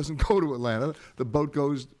ship doesn't go to Atlanta. The boat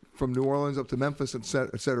goes from New Orleans up to Memphis, et cetera,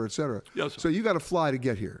 et cetera. Yes, sir. So you got to fly to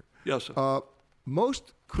get here. Yes, sir.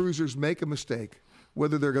 Most cruisers make a mistake,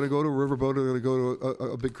 whether they're going to go to a riverboat or they're going to go to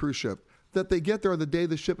a big cruise ship, that they get there on the day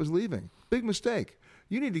the ship is leaving. Big mistake.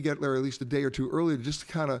 You need to get there at least a day or two earlier just to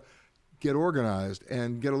kind of get organized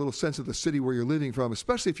and get a little sense of the city where you're leaving from,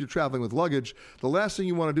 especially if you're traveling with luggage. The last thing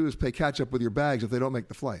you want to do is play catch up with your bags if they don't make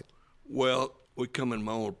the flight. Well, we come in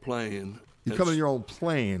my own plane. You come in your own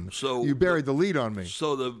plane. So you buried the lead on me.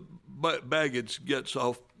 So the baggage gets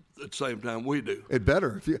off at the same time we do. It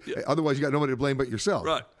better. Otherwise, you got nobody to blame but yourself.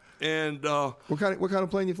 Right. And what kind of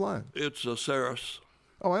plane you flying? It's a Cirrus.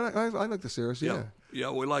 Oh, I like the Cirrus. Yeah.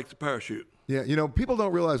 Yeah, we like the parachute. Yeah, people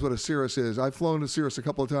don't realize what a Cirrus is. I've flown a Cirrus a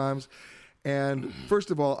couple of times, and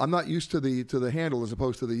first of all, I'm not used to the handle as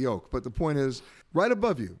opposed to the yoke. But the point is, right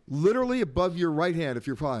above you, literally above your right hand, if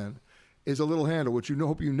you're flying, is a little handle which you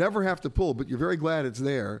hope you never have to pull, but you're very glad it's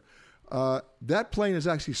there. That plane has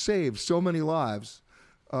actually saved so many lives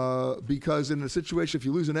because in a situation, if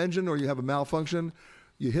you lose an engine or you have a malfunction,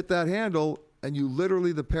 you hit that handle and you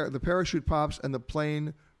literally the parachute pops and the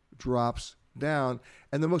plane drops down.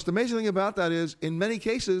 And the most amazing thing about that is, in many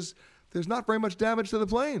cases, there's not very much damage to the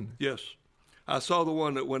plane. Yes. I saw the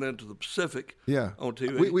one that went into the Pacific on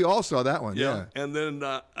TV. We all saw that one, yeah. And then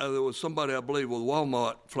there was somebody, I believe, with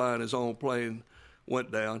Walmart flying his own plane,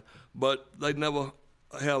 went down. But they never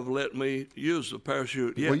have let me use the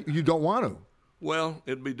parachute yet. Well, you don't want to. Well,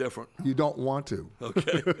 it'd be different. You don't want to.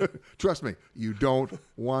 Okay. Trust me, you don't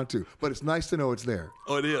want to. But it's nice to know it's there.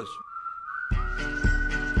 Oh, it is.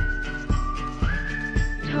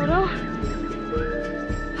 Toto, I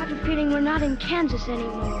have a feeling we're not in Kansas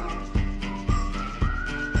anymore.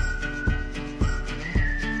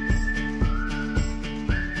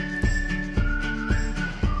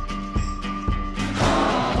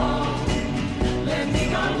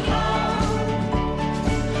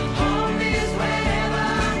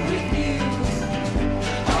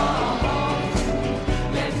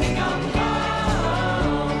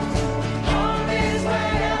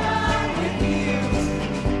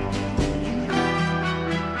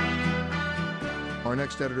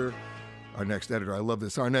 Our next editor, I love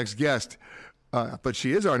this, our next guest, but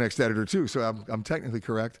she is our next editor too, so I'm technically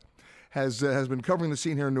correct, has been covering the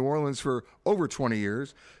scene here in New Orleans for over 20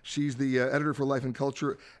 years. She's the editor for Life and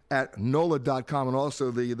Culture at NOLA.com and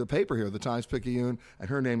also the paper here, the Times-Picayune, and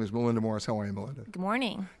her name is Melinda Morris. How are you, Melinda? Good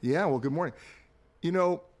morning. Yeah, well, good morning.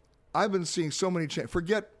 I've been seeing so many changes.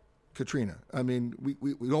 Forget Katrina. I mean,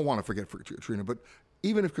 we don't want to forget Katrina, but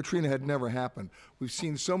even if Katrina had never happened, we've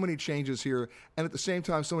seen so many changes here, and at the same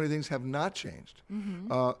time, so many things have not changed.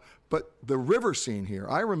 Mm-hmm. But the river scene here,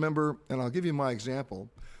 I remember, and I'll give you my example.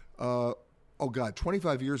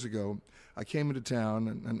 25 years ago, I came into town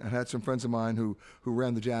and had some friends of mine who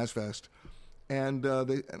ran the Jazz Fest, and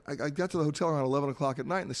I got to the hotel around 11 o'clock at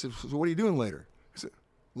night, and they said, "So what are you doing later?" I said,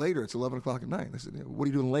 "Later, it's 11 o'clock at night." They said, "What are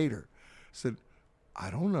you doing later?" I said, "I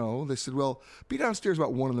don't know." They said, "Well, be downstairs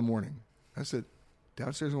about 1 in the morning." I said,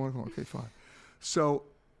 "Downstairs at 1 o'clock? Okay, fine." So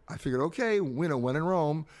I figured, okay, when in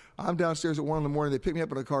Rome, I'm downstairs at 1 in the morning. They pick me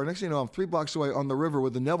up in a car. Next thing you know, I'm 3 blocks away on the river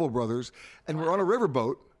with the Neville brothers, and we're on a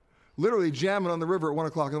riverboat, literally jamming on the river at 1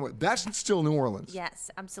 o'clock in the morning. That's still New Orleans. Yes,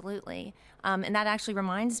 absolutely. And that actually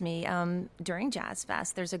reminds me, during Jazz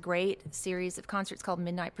Fest, there's a great series of concerts called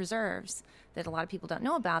Midnight Preserves that a lot of people don't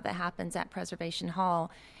know about that happens at Preservation Hall.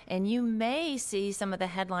 And you may see some of the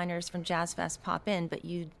headliners from Jazz Fest pop in, but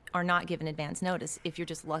you are not given advance notice. If you're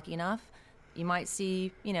just lucky enough, you might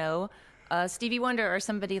see, Stevie Wonder or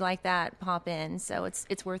somebody like that pop in. So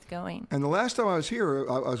it's worth going. And the last time I was here,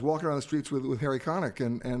 I was walking around the streets with Harry Connick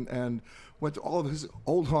and went to all of his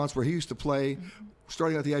old haunts where he used to play,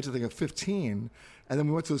 starting at the age, I think, of 15. And then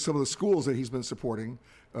we went to some of the schools that he's been supporting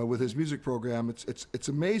with his music program. It's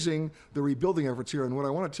amazing, the rebuilding efforts here. And what I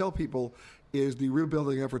want to tell people is the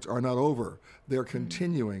rebuilding efforts are not over. They're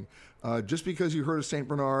continuing. Just because you heard of St.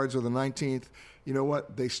 Bernard's or the 19th, you know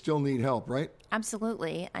what? They still need help, right?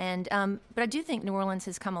 Absolutely. And but I do think New Orleans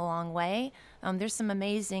has come a long way. There's some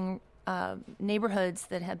amazing neighborhoods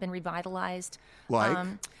that have been revitalized. Like?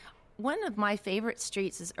 One of my favorite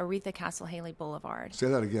streets is Aretha Castle Haley Boulevard. Say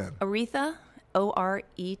that again. Aretha,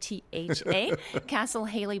 Oretha, Castle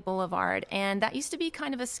Haley Boulevard. And that used to be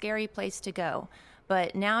kind of a scary place to go.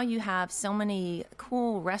 But now you have so many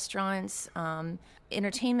cool restaurants,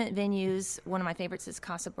 entertainment venues. One of my favorites is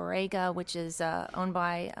Casa Borrega, which is owned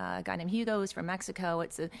by a guy named Hugo, who's from Mexico.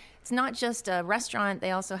 It's not just a restaurant.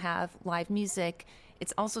 They also have live music.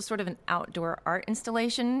 It's also sort of an outdoor art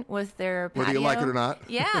installation with their patio. Whether you like it or not.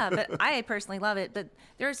 Yeah, but I personally love it. But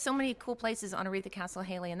there are so many cool places on Aretha Castle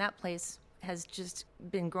Haley, and that place has just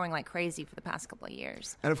been growing like crazy for the past couple of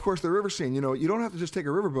years. And of course, the river scene. You know, you don't have to just take a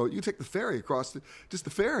riverboat. You take the ferry across. Just the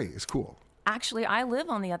ferry is cool. Actually, I live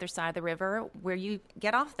on the other side of the river where you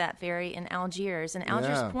get off that ferry in Algiers. And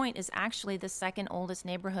Algiers Point is actually the second oldest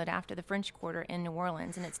neighborhood after the French Quarter in New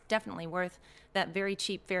Orleans. And it's definitely worth that very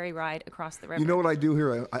cheap ferry ride across the river. You know what I do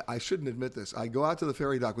here? I shouldn't admit this. I go out to the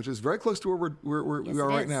ferry dock, which is very close to where we are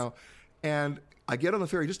right now. And I get on the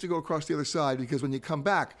ferry just to go across the other side because when you come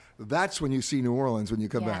back, that's when you see New Orleans when you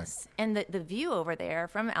come back. Yes, and the view over there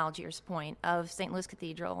from Algiers Point of St. Louis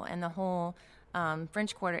Cathedral and the whole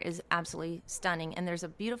French Quarter is absolutely stunning. And there's a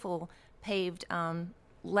beautiful paved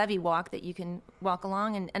levee walk that you can walk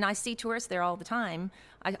along. And I see tourists there all the time.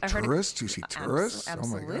 I heard tourists? You see tourists?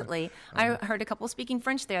 Absolutely. Oh my God. I heard a couple speaking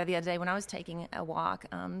French there the other day when I was taking a walk,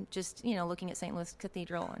 just, looking at St. Louis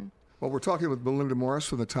Cathedral. Well, we're talking with Melinda Morris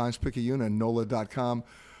from the Times-Picayune and NOLA.com.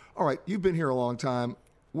 All right, you've been here a long time.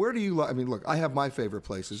 Where do you like? I mean, look, I have my favorite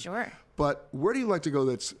places. Sure. But where do you like to go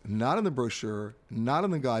that's not in the brochure, not in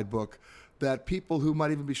the guidebook, that people who might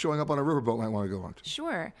even be showing up on a riverboat might want to go on to?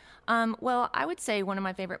 Sure. Well, I would say one of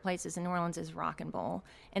my favorite places in New Orleans is Rock and Bowl.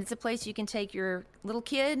 And it's a place you can take your little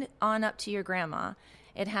kid on up to your grandma.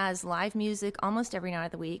 It has live music almost every night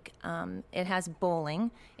of the week. It has bowling.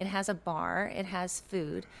 It has a bar. It has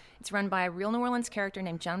food. It's run by a real New Orleans character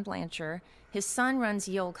named John Blanchard. His son runs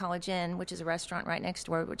Ye Olde College Inn, which is a restaurant right next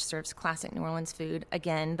door, which serves classic New Orleans food.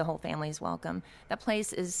 Again, the whole family is welcome. That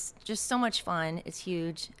place is just so much fun. It's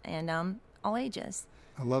huge and all ages.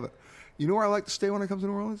 I love it. You know where I like to stay when I come to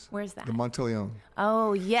New Orleans? Where's that? The Monteleone.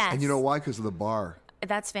 Oh, yes. And you know why? Because of the bar.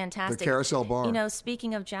 That's fantastic. The Carousel Bar.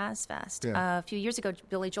 Speaking of Jazz Fest, Yeah. a few years ago,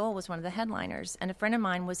 Billy Joel was one of the headliners, and a friend of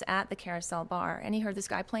mine was at the Carousel Bar, and he heard this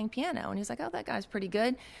guy playing piano, and he was like, oh, that guy's pretty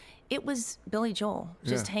good. It was Billy Joel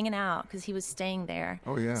just Yeah. hanging out because he was staying there.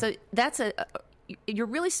 Oh, yeah. So that's you're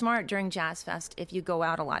really smart during Jazz Fest if you go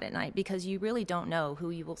out a lot at night because you really don't know who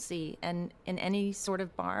you will see and in any sort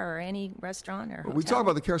of bar or any restaurant or hotel. We talk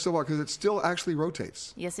about the Carousel Bar because it still actually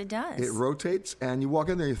rotates. Yes, it does. It rotates, and you walk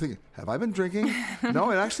in there, you're thinking, have I been drinking?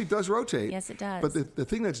 No, it actually does rotate. Yes, it does. But the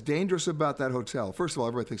thing that's dangerous about that hotel, first of all,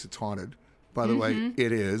 everybody thinks it's haunted. By the way,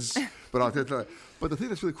 it is. But I'll tell you, but the thing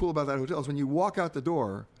that's really cool about that hotel is when you walk out the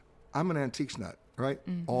door, I'm an antiques nut, right?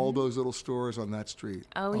 All those little stores on that street.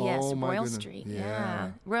 Oh, yes, my Royal goodness. Street.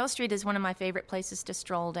 Yeah. Royal Street is one of my favorite places to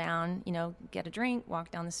stroll down, get a drink,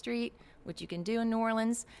 walk down the street, which you can do in New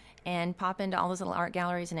Orleans, and pop into all those little art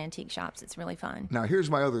galleries and antique shops. It's really fun. Now, here's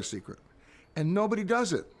my other secret. And nobody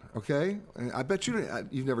does it, okay? And I bet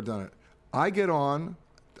you've never done it. I go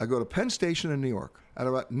to Penn Station in New York at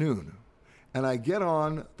about noon, and I get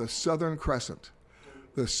on the Southern Crescent.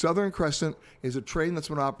 The Southern Crescent is a train that's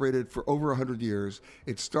been operated for over 100 years.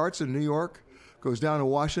 It starts in New York, goes down to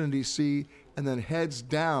Washington, D.C., and then heads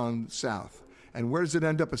down south. And where does it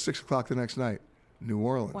end up at 6 o'clock the next night? New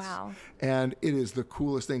Orleans. Wow. And it is the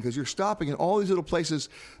coolest thing because you're stopping in all these little places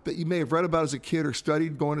that you may have read about as a kid or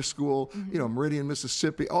studied going to school, Meridian,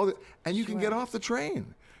 Mississippi, and you can get off the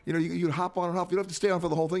train. You hop on and off. You don't have to stay on for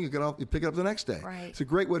the whole thing. You get off, you pick it up the next day. Right. It's a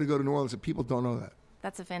great way to go to New Orleans, and people don't know that.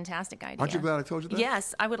 That's a fantastic idea. Aren't you glad I told you that?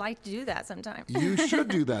 Yes, I would like to do that sometime. You should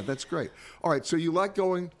do that. That's great. All right, so you like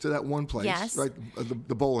going to that one place, Yes. right?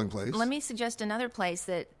 The bowling place. Let me suggest another place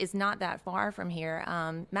that is not that far from here,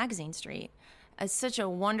 Magazine Street. It's such a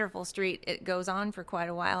wonderful street. It goes on for quite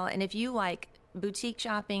a while. And if you like boutique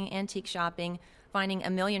shopping, antique shopping, finding a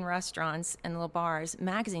million restaurants and little bars,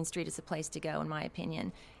 Magazine Street is the place to go, in my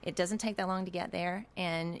opinion. It doesn't take that long to get there,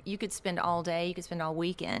 and you could spend all day, you could spend all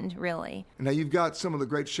weekend, really. Now, you've got some of the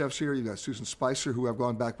great chefs here. You've got Susan Spicer, who I've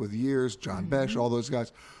gone back with years, John Besh, all those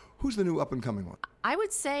guys. Who's the new up-and-coming one? I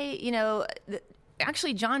would say,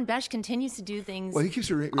 actually, John Besh continues to do things Well, he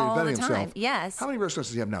keeps all the reinventing time. himself. Yes. How many restaurants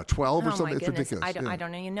does he have now? 12 or Oh, something? my It's goodness. ridiculous. I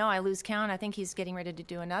don't even know. I lose count. I think he's getting ready to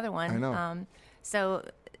do another one. I know. So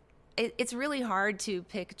it's really hard to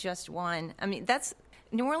pick just one. I mean,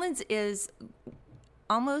 New Orleans is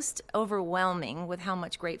almost overwhelming with how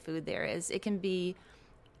much great food there is. It can be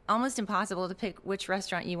almost impossible to pick which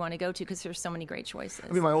restaurant you want to go to because there's so many great choices.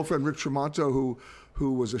 I mean, my old friend Rick Tremonto,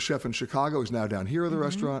 who was a chef in Chicago, is now down here at the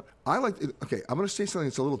restaurant. I like it. Okay, I'm going to say something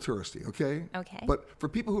that's a little touristy, okay? Okay. But for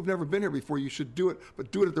people who've never been here before, you should do it,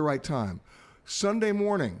 but do it at the right time. Sunday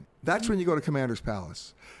morning, that's when you go to Commander's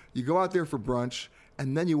Palace. You go out there for brunch,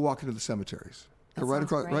 and then you walk into the cemeteries. They're right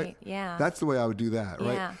across, great. right? Yeah. That's the way I would do that,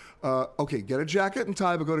 right? Yeah. Okay, get a jacket and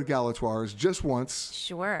tie, but go to Galatoire's just once.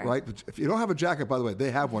 Sure. Right? But if you don't have a jacket, by the way,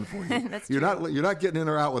 they have one for you. That's you're true. You're not getting in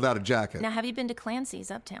or out without a jacket. Now, have you been to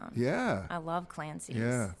Clancy's Uptown? Yeah. I love Clancy's.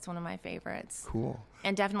 Yeah. It's one of my favorites. Cool.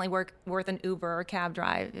 And definitely worth an Uber or cab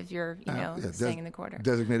drive if you're, staying in the quarter.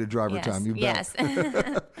 Designated driver Yes, time, you bet. yes.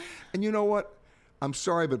 And you know what? I'm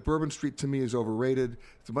sorry, but Bourbon Street to me is overrated.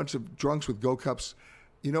 It's a bunch of drunks with go-cups.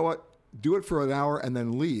 You know what? Do it for an hour and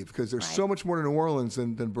then leave, because there's so much more to New Orleans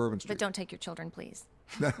than Bourbon Street. But don't take your children, please.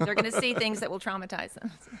 They're going to see things that will traumatize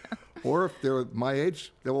them. Or if they're my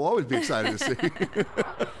age, they will always be excited to see.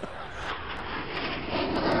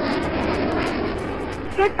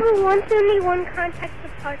 Schedule 171, contact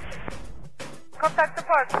departure. Contact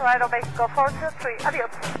departure, Ride Mexico 423.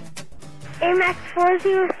 Adios. AMAX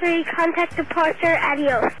 403, contact departure,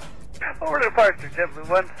 adios. Over departure, JetBlue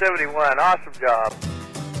 171. Awesome job.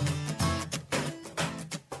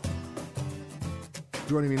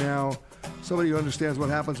 Joining me now, somebody who understands what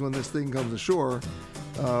happens when this thing comes ashore.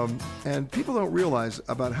 And people don't realize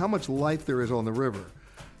about how much life there is on the river.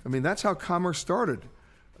 I mean, that's how commerce started.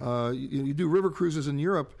 You do river cruises in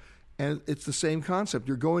Europe, and it's the same concept.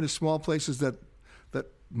 You're going to small places that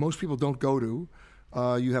most people don't go to.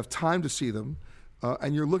 You have time to see them,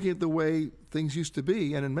 and you're looking at the way things used to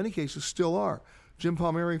be, and in many cases still are. Jim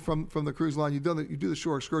Palmieri from the cruise line, you do the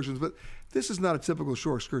shore excursions, but this is not a typical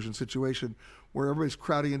shore excursion situation where everybody's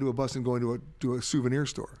crowding into a bus and going to a souvenir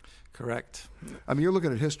store. Correct. I mean, you're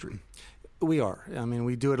looking at history. We are. I mean,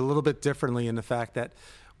 we do it a little bit differently in the fact that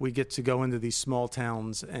we get to go into these small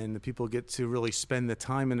towns, and the people get to really spend the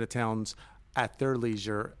time in the towns at their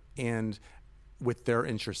leisure and with their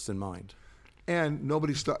interests in mind. And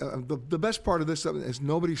nobody's stuck. The best part of this is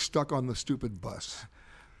nobody's stuck on the stupid bus.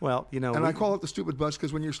 Well, and I call it the stupid bus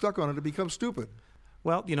because when you're stuck on it, it becomes stupid.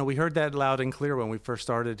 Well, we heard that loud and clear when we first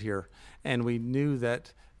started here, and we knew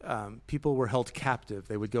that people were held captive.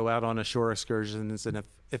 They would go out on a shore excursions, and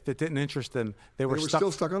if it didn't interest them, they were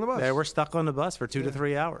still stuck on the bus. They were stuck on the bus for 2 to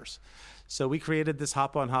 3 hours. So we created this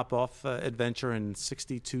hop-on, hop-off adventure in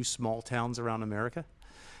 62 small towns around America.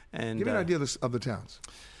 And give me an idea of the towns.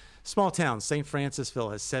 Small towns. St.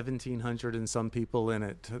 Francisville has 1,700 and some people in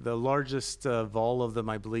it. The largest of all of them,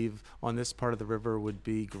 I believe, on this part of the river would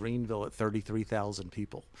be Greenville at 33,000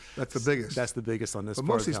 people. That's the biggest. That's the biggest on this but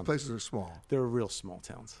part most of of these town. places are small. They're real small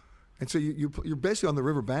towns. And so you're basically on the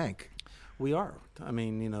river bank. We are. I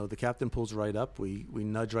mean, the captain pulls right up. We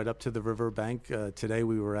nudge right up to the river bank. Today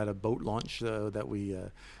we were at a boat launch that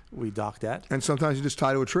we docked at. And sometimes you just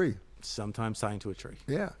tie to a tree. Sometimes tying to a tree.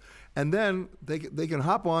 Yeah. And then they can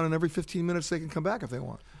hop on, and every 15 minutes they can come back if they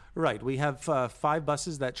want. Right. We have 5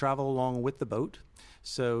 buses that travel along with the boat.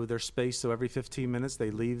 So there's space. So every 15 minutes they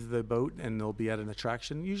leave the boat and they'll be at an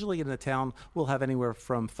attraction. Usually in a town, we'll have anywhere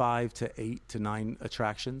from 5 to 8 to 9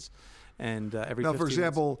 attractions. And every now, 15 for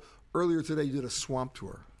example, minutes, earlier today you did a swamp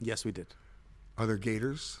tour. Yes, we did. Are there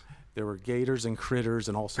gators? There were gators and critters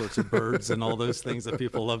and all sorts of birds and all those things that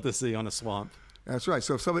people love to see on a swamp. That's right.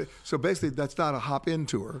 So basically, that's not a hop-in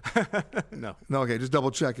tour. No. No. Okay, just double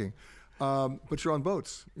checking. But you're on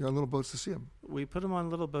boats. You're on little boats to see them. We put them on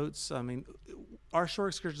little boats. I mean, our shore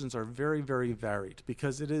excursions are very, very varied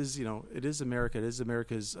because it is America. It is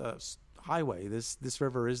America's highway. This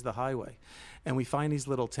river is the highway, and we find these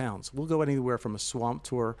little towns. We'll go anywhere from a swamp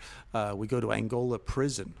tour. We go to Angola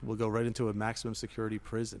prison. We'll go right into a maximum security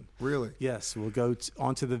prison. Really? Yes. We'll go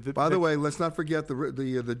onto the. By the way, let's not forget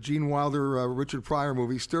the Gene Wilder, Richard Pryor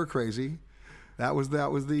movie, Stir Crazy. That was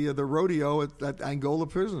the rodeo at Angola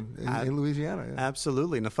prison in Louisiana. Yeah.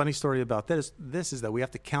 Absolutely. And the funny story about this is that we have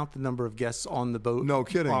to count the number of guests on the boat. No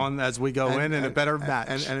kidding. As we go in, and it better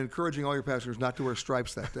match. And encouraging all your passengers not to wear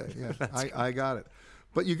stripes that day. Yeah, I got it.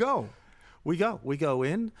 But you go. We go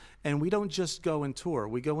in, and we don't just go and tour.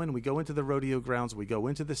 We go into the rodeo grounds, we go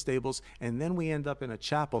into the stables, and then we end up in a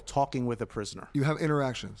chapel talking with a prisoner. You have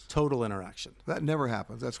interactions. Total interaction. That never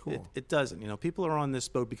happens. That's cool. It doesn't. People are on this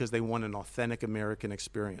boat because they want an authentic American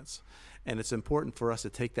experience. And it's important for us to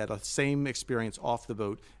take that same experience off the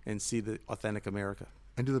boat and see the authentic America.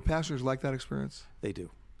 And do the passengers like that experience? They do.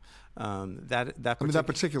 That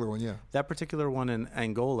particular one, yeah. That particular one in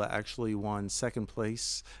Angola actually won second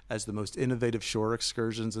place as the most innovative shore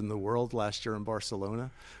excursions in the world last year in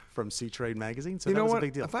Barcelona from Sea Trade magazine. So that was a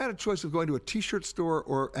big deal. If I had a choice of going to a T-shirt store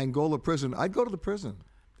or Angola prison, I'd go to the prison.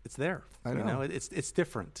 It's there. I know. It's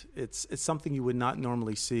different. It's something you would not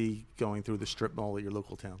normally see going through the strip mall at your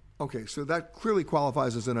local town. Okay, so that clearly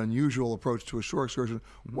qualifies as an unusual approach to a shore excursion.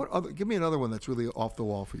 Give me another one that's really off the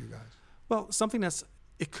wall for you guys. Well, something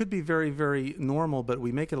it could be very, very normal, but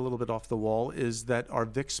we make it a little bit off the wall, is that our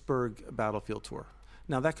Vicksburg battlefield tour.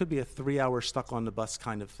 Now, that could be a 3-hour stuck on the bus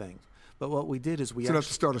kind of thing. But what we did is it's enough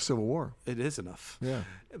to start a civil war. It is enough. Yeah.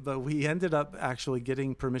 But we ended up actually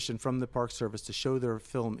getting permission from the Park Service to show their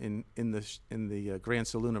film in the Grand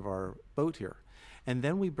Saloon of our boat here. And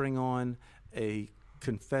then we bring on a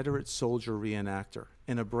Confederate soldier reenactor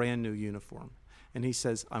in a brand new uniform. And he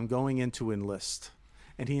says, I'm going in to enlist.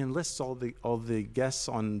 And he enlists all the guests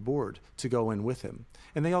on board to go in with him.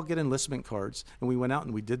 And they all get enlistment cards. And we went out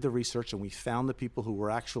and we did the research, and we found the people who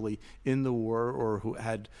were actually in the war or who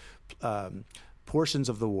had portions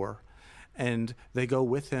of the war. And they go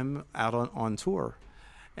with him out on tour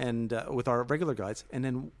and with our regular guides. And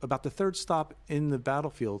then about the third stop in the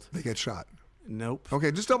battlefield, they get shot. Nope.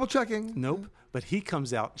 Okay, just double checking. Nope. But he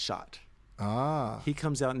comes out shot. Ah. He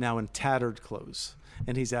comes out now in tattered clothes.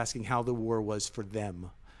 And he's asking how the war was for them.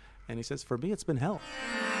 And he says, for me, it's been hell.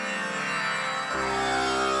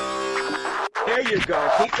 There you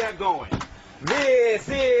go. Keep that going. This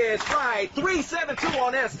is Flight 372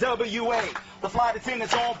 on SWA. The flight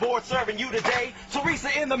attendants on board serving you today.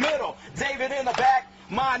 Teresa in the middle, David in the back.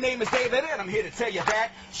 My name is David, and I'm here to tell you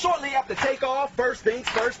that shortly after takeoff, first things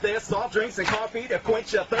first, there's soft drinks and coffee to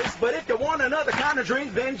quench your thirst. But if you want another kind of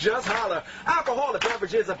drink, then just holler. Alcoholic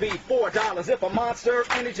beverages will be $4. If a Monster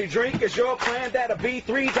Energy drink is your plan, that'll be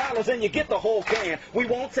 $3, and you get the whole can. We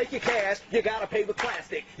won't take your cash, you gotta pay with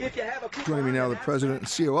plastic. If you have a coupon. Joining me now, the president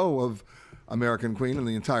and COO of American Queen and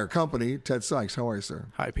the entire company, Ted Sykes. How are you, sir?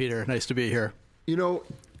 Hi, Peter. Nice to be here.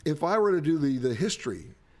 If I were to do the history,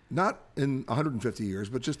 not in 150 years,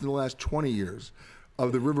 but just in the last 20 years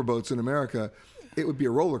of the riverboats in America, it would be a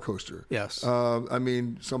roller coaster. Yes.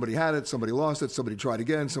 Somebody had it, somebody lost it, somebody tried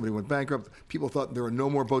again, somebody went bankrupt. People thought there were no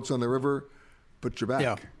more boats on the river, but you're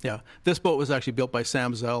back. Yeah. This boat was actually built by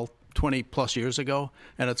Sam Zell 20 plus years ago,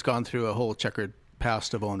 and it's gone through a whole checkered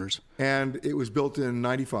past of owners. And it was built in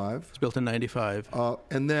 95. It's built in 95.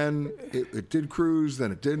 And then it did cruise,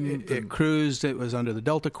 then it didn't. It cruised. It was under the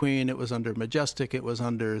Delta Queen. It was under Majestic. It was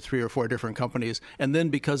under 3 or 4 different companies. And then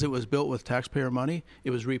because it was built with taxpayer money,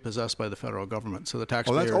 it was repossessed by the federal government. So the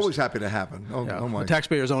taxpayers... Oh, that's always happy to happen. Oh my. The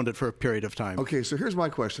taxpayers owned it for a period of time. Okay, so here's my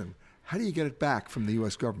question. How do you get it back from the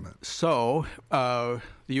U.S. government? So the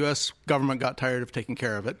U.S. government got tired of taking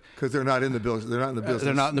care of it. Because they're not in the business. They're not in the business.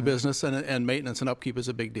 They're not in the business, and maintenance and upkeep is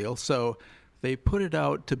a big deal. So they put it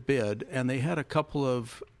out to bid, and they had a couple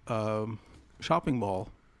of shopping mall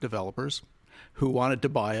developers who wanted to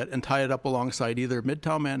buy it and tie it up alongside either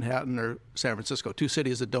Midtown Manhattan or San Francisco, 2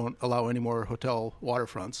 cities that don't allow any more hotel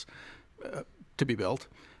waterfronts to be built.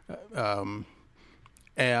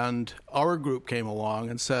 And our group came along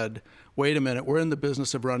and said, wait a minute, we're in the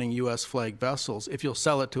business of running U.S. flag vessels. If you'll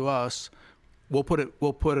sell it to us, we'll put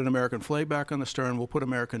an American flag back on the stern. We'll put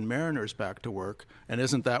American mariners back to work. And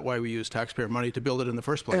isn't that why we use taxpayer money to build it in the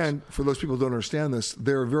first place? And for those people who don't understand this,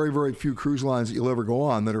 there are very, very few cruise lines that you'll ever go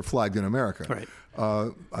on that are flagged in America. Right.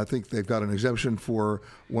 I think they've got an exemption for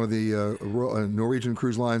one of the Norwegian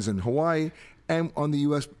cruise lines in Hawaii and on the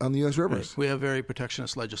U.S. rivers. Right. We have very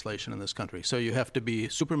protectionist legislation in this country. So you have to be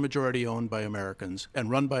supermajority owned by Americans and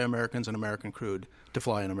run by Americans and American crewed to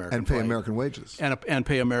fly an American and pay flight. American wages. And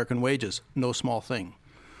pay American wages. No small thing.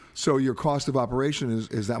 So your cost of operation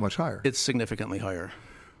is that much higher? It's significantly higher.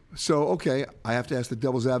 So, okay, I have to ask the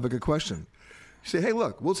devil's advocate question. You say, hey,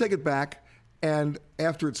 look, we'll take it back, and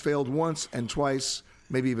after it's failed once and twice,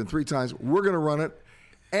 maybe even 3 times, we're going to run it,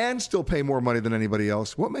 and still pay more money than anybody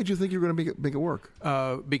else. What made you think you were going to make it work?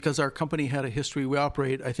 Because our company had a history. We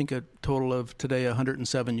operate, I think, a total of today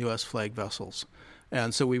 107 U.S. flag vessels.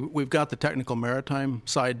 And so we've got the technical maritime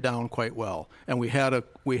side down quite well. And we had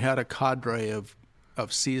a cadre of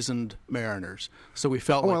seasoned mariners. So we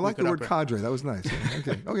felt like I like the word cadre. That was nice.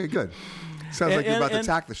 Okay, good. Sounds like you're about to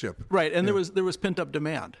tack the ship. Right, and there was pent-up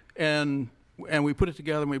demand. And we put it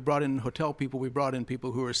together, and we brought in hotel people. We brought in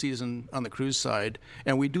people who are seasoned on the cruise side.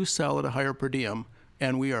 And we do sell at a higher per diem,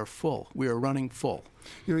 and we are full. We are running full.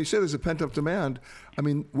 You say there's a pent-up demand. I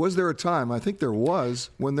mean, was there a time, I think there was,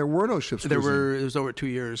 when there were no ships cruising? It was over 2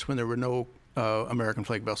 years when there were no American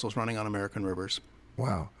flag vessels running on American rivers.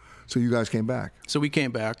 Wow. So you guys came back. So we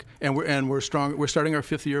came back, and we're strong. We're starting our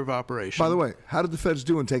 5th year of operation. By the way, how did the feds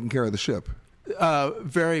do in taking care of the ship?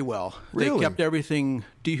 Very well. Really? They kept everything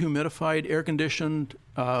dehumidified, air conditioned.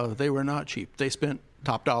 They were not cheap. They spent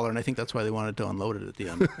top dollar, and I think that's why they wanted to unload it at the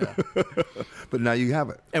end. Yeah. But now you have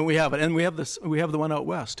it. And we have it, and we have this. We have the one out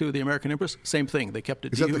west too, the American Empress. Same thing. They kept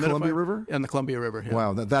it. Is dehumidified. that the Columbia River? And the Columbia River. Yeah.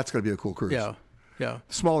 Wow, that's going to be a cool cruise. Yeah.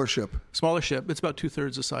 Smaller ship. Smaller ship. It's about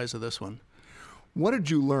 2/3 the size of this one. What did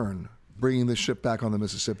you learn bringing this ship back on the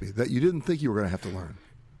Mississippi that you didn't think you were going to have to learn?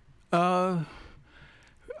 I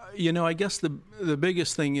guess the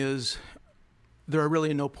biggest thing is there are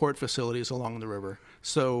really no port facilities along the river.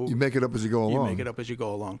 So you make it up as you go along. You make it up as you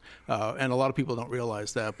go along, and a lot of people don't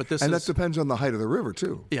realize that. But that depends on the height of the river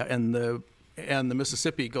too. Yeah, and the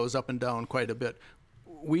Mississippi goes up and down quite a bit.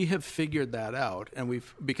 We have figured that out, and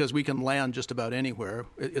because we can land just about anywhere.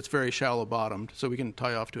 It's very shallow bottomed, so we can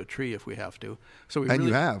tie off to a tree if we have to. So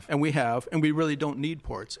you have, and we really don't need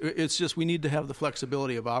ports. It's just we need to have the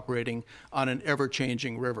flexibility of operating on an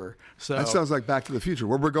ever-changing river. So that sounds like Back to the Future.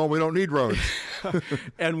 Where we're going, we don't need roads.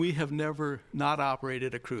 And we have never not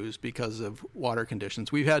operated a cruise because of water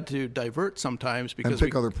conditions. We've had to divert sometimes because and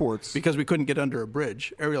pick other ports because we couldn't get under a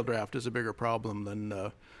bridge. Aerial draft is a bigger problem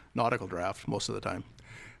than nautical draft most of the time.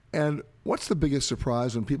 And what's the biggest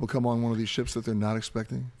surprise when people come on one of these ships that they're not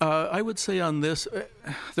expecting? I would say on this,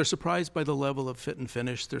 they're surprised by the level of fit and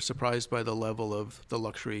finish. They're surprised by the level of the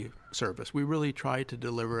luxury service. We really try to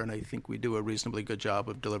deliver, and I think we do a reasonably good job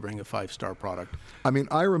of delivering a 5-star product. I mean,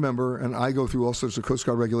 I remember, and I go through all sorts of Coast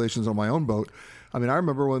Guard regulations on my own boat. I mean, I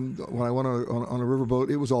remember when I went on a riverboat,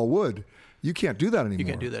 it was all wood. You can't do that anymore. You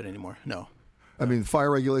can't do that anymore, no. I mean,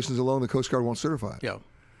 fire regulations alone, the Coast Guard won't certify it. Yeah.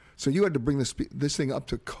 So you had to bring this thing up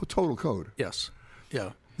to total code. Yes.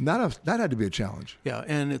 Yeah. And that had to be a challenge. Yeah,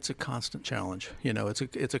 and it's a constant challenge.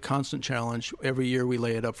 It's a constant challenge. Every year we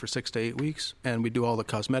lay it up for 6 to 8 weeks, and we do all the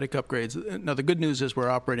cosmetic upgrades. Now the good news is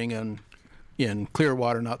we're operating in clear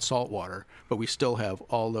water, not salt water, but we still have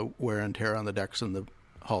all the wear and tear on the decks and the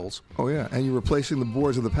hulls. Oh yeah, and you're replacing the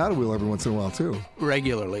boards of the paddle wheel every once in a while too.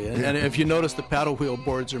 Regularly, and if you notice, the paddle wheel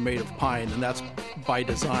boards are made of pine, and that's by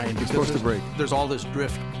design. It's supposed to break. There's all this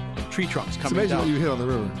drift, tree trunks coming down. It's amazing what you hit on the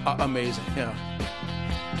river. Amazing, yeah.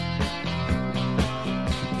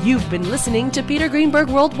 You've been listening to Peter Greenberg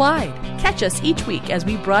Worldwide. Catch us each week as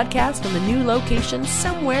we broadcast from a new location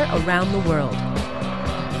somewhere around the world.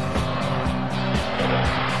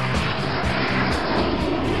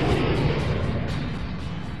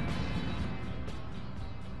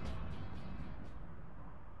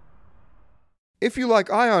 If you like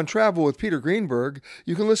Ion Travel with Peter Greenberg,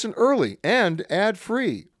 you can listen early and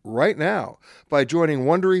ad-free right now by joining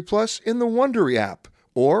Wondery Plus in the Wondery app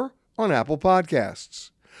or on Apple Podcasts.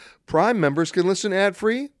 Prime members can listen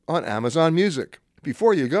ad-free on Amazon Music.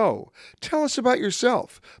 Before you go, tell us about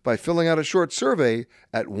yourself by filling out a short survey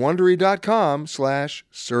at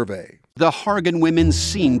Wondery.com/survey. The Hargan women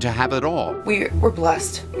seemed to have it all. We were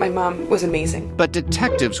blessed. My mom was amazing. But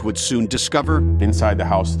detectives would soon discover inside the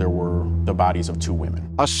house there were the bodies of 2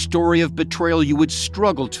 women. A story of betrayal you would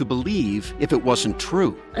struggle to believe if it wasn't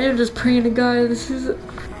true. I am just praying to God, this is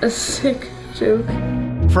a sick joke.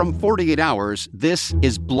 From 48 Hours, this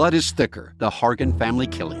is Blood is Thicker, the Hargan Family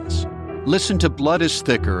Killings. Listen to Blood is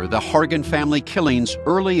Thicker, the Hargan Family Killings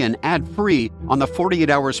early and ad-free on the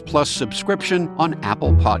 48 Hours Plus subscription on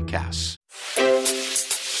Apple Podcasts.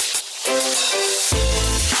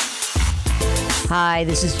 Hi,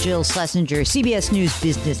 this is Jill Schlesinger, CBS News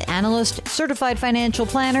business analyst, certified financial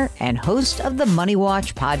planner, and host of the Money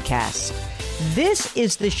Watch podcast. This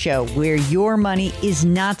is the show where your money is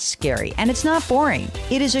not scary and it's not boring.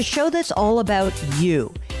 It is a show that's all about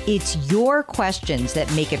you. It's your questions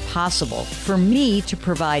that make it possible for me to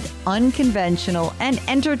provide unconventional and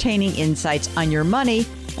entertaining insights on your money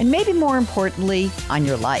and maybe more importantly, on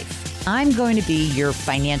your life. I'm going to be your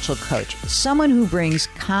financial coach, someone who brings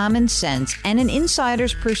common sense and an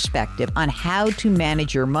insider's perspective on how to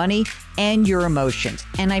manage your money and your emotions.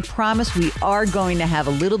 And I promise we are going to have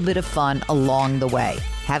a little bit of fun along the way.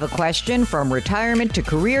 Have a question from retirement to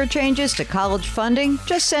career changes to college funding?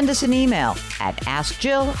 Just send us an email at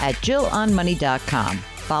askjill@jillonmoney.com.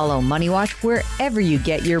 Follow Money Watch wherever you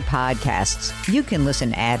get your podcasts. You can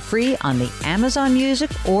listen ad-free on the Amazon Music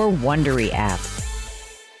or Wondery app.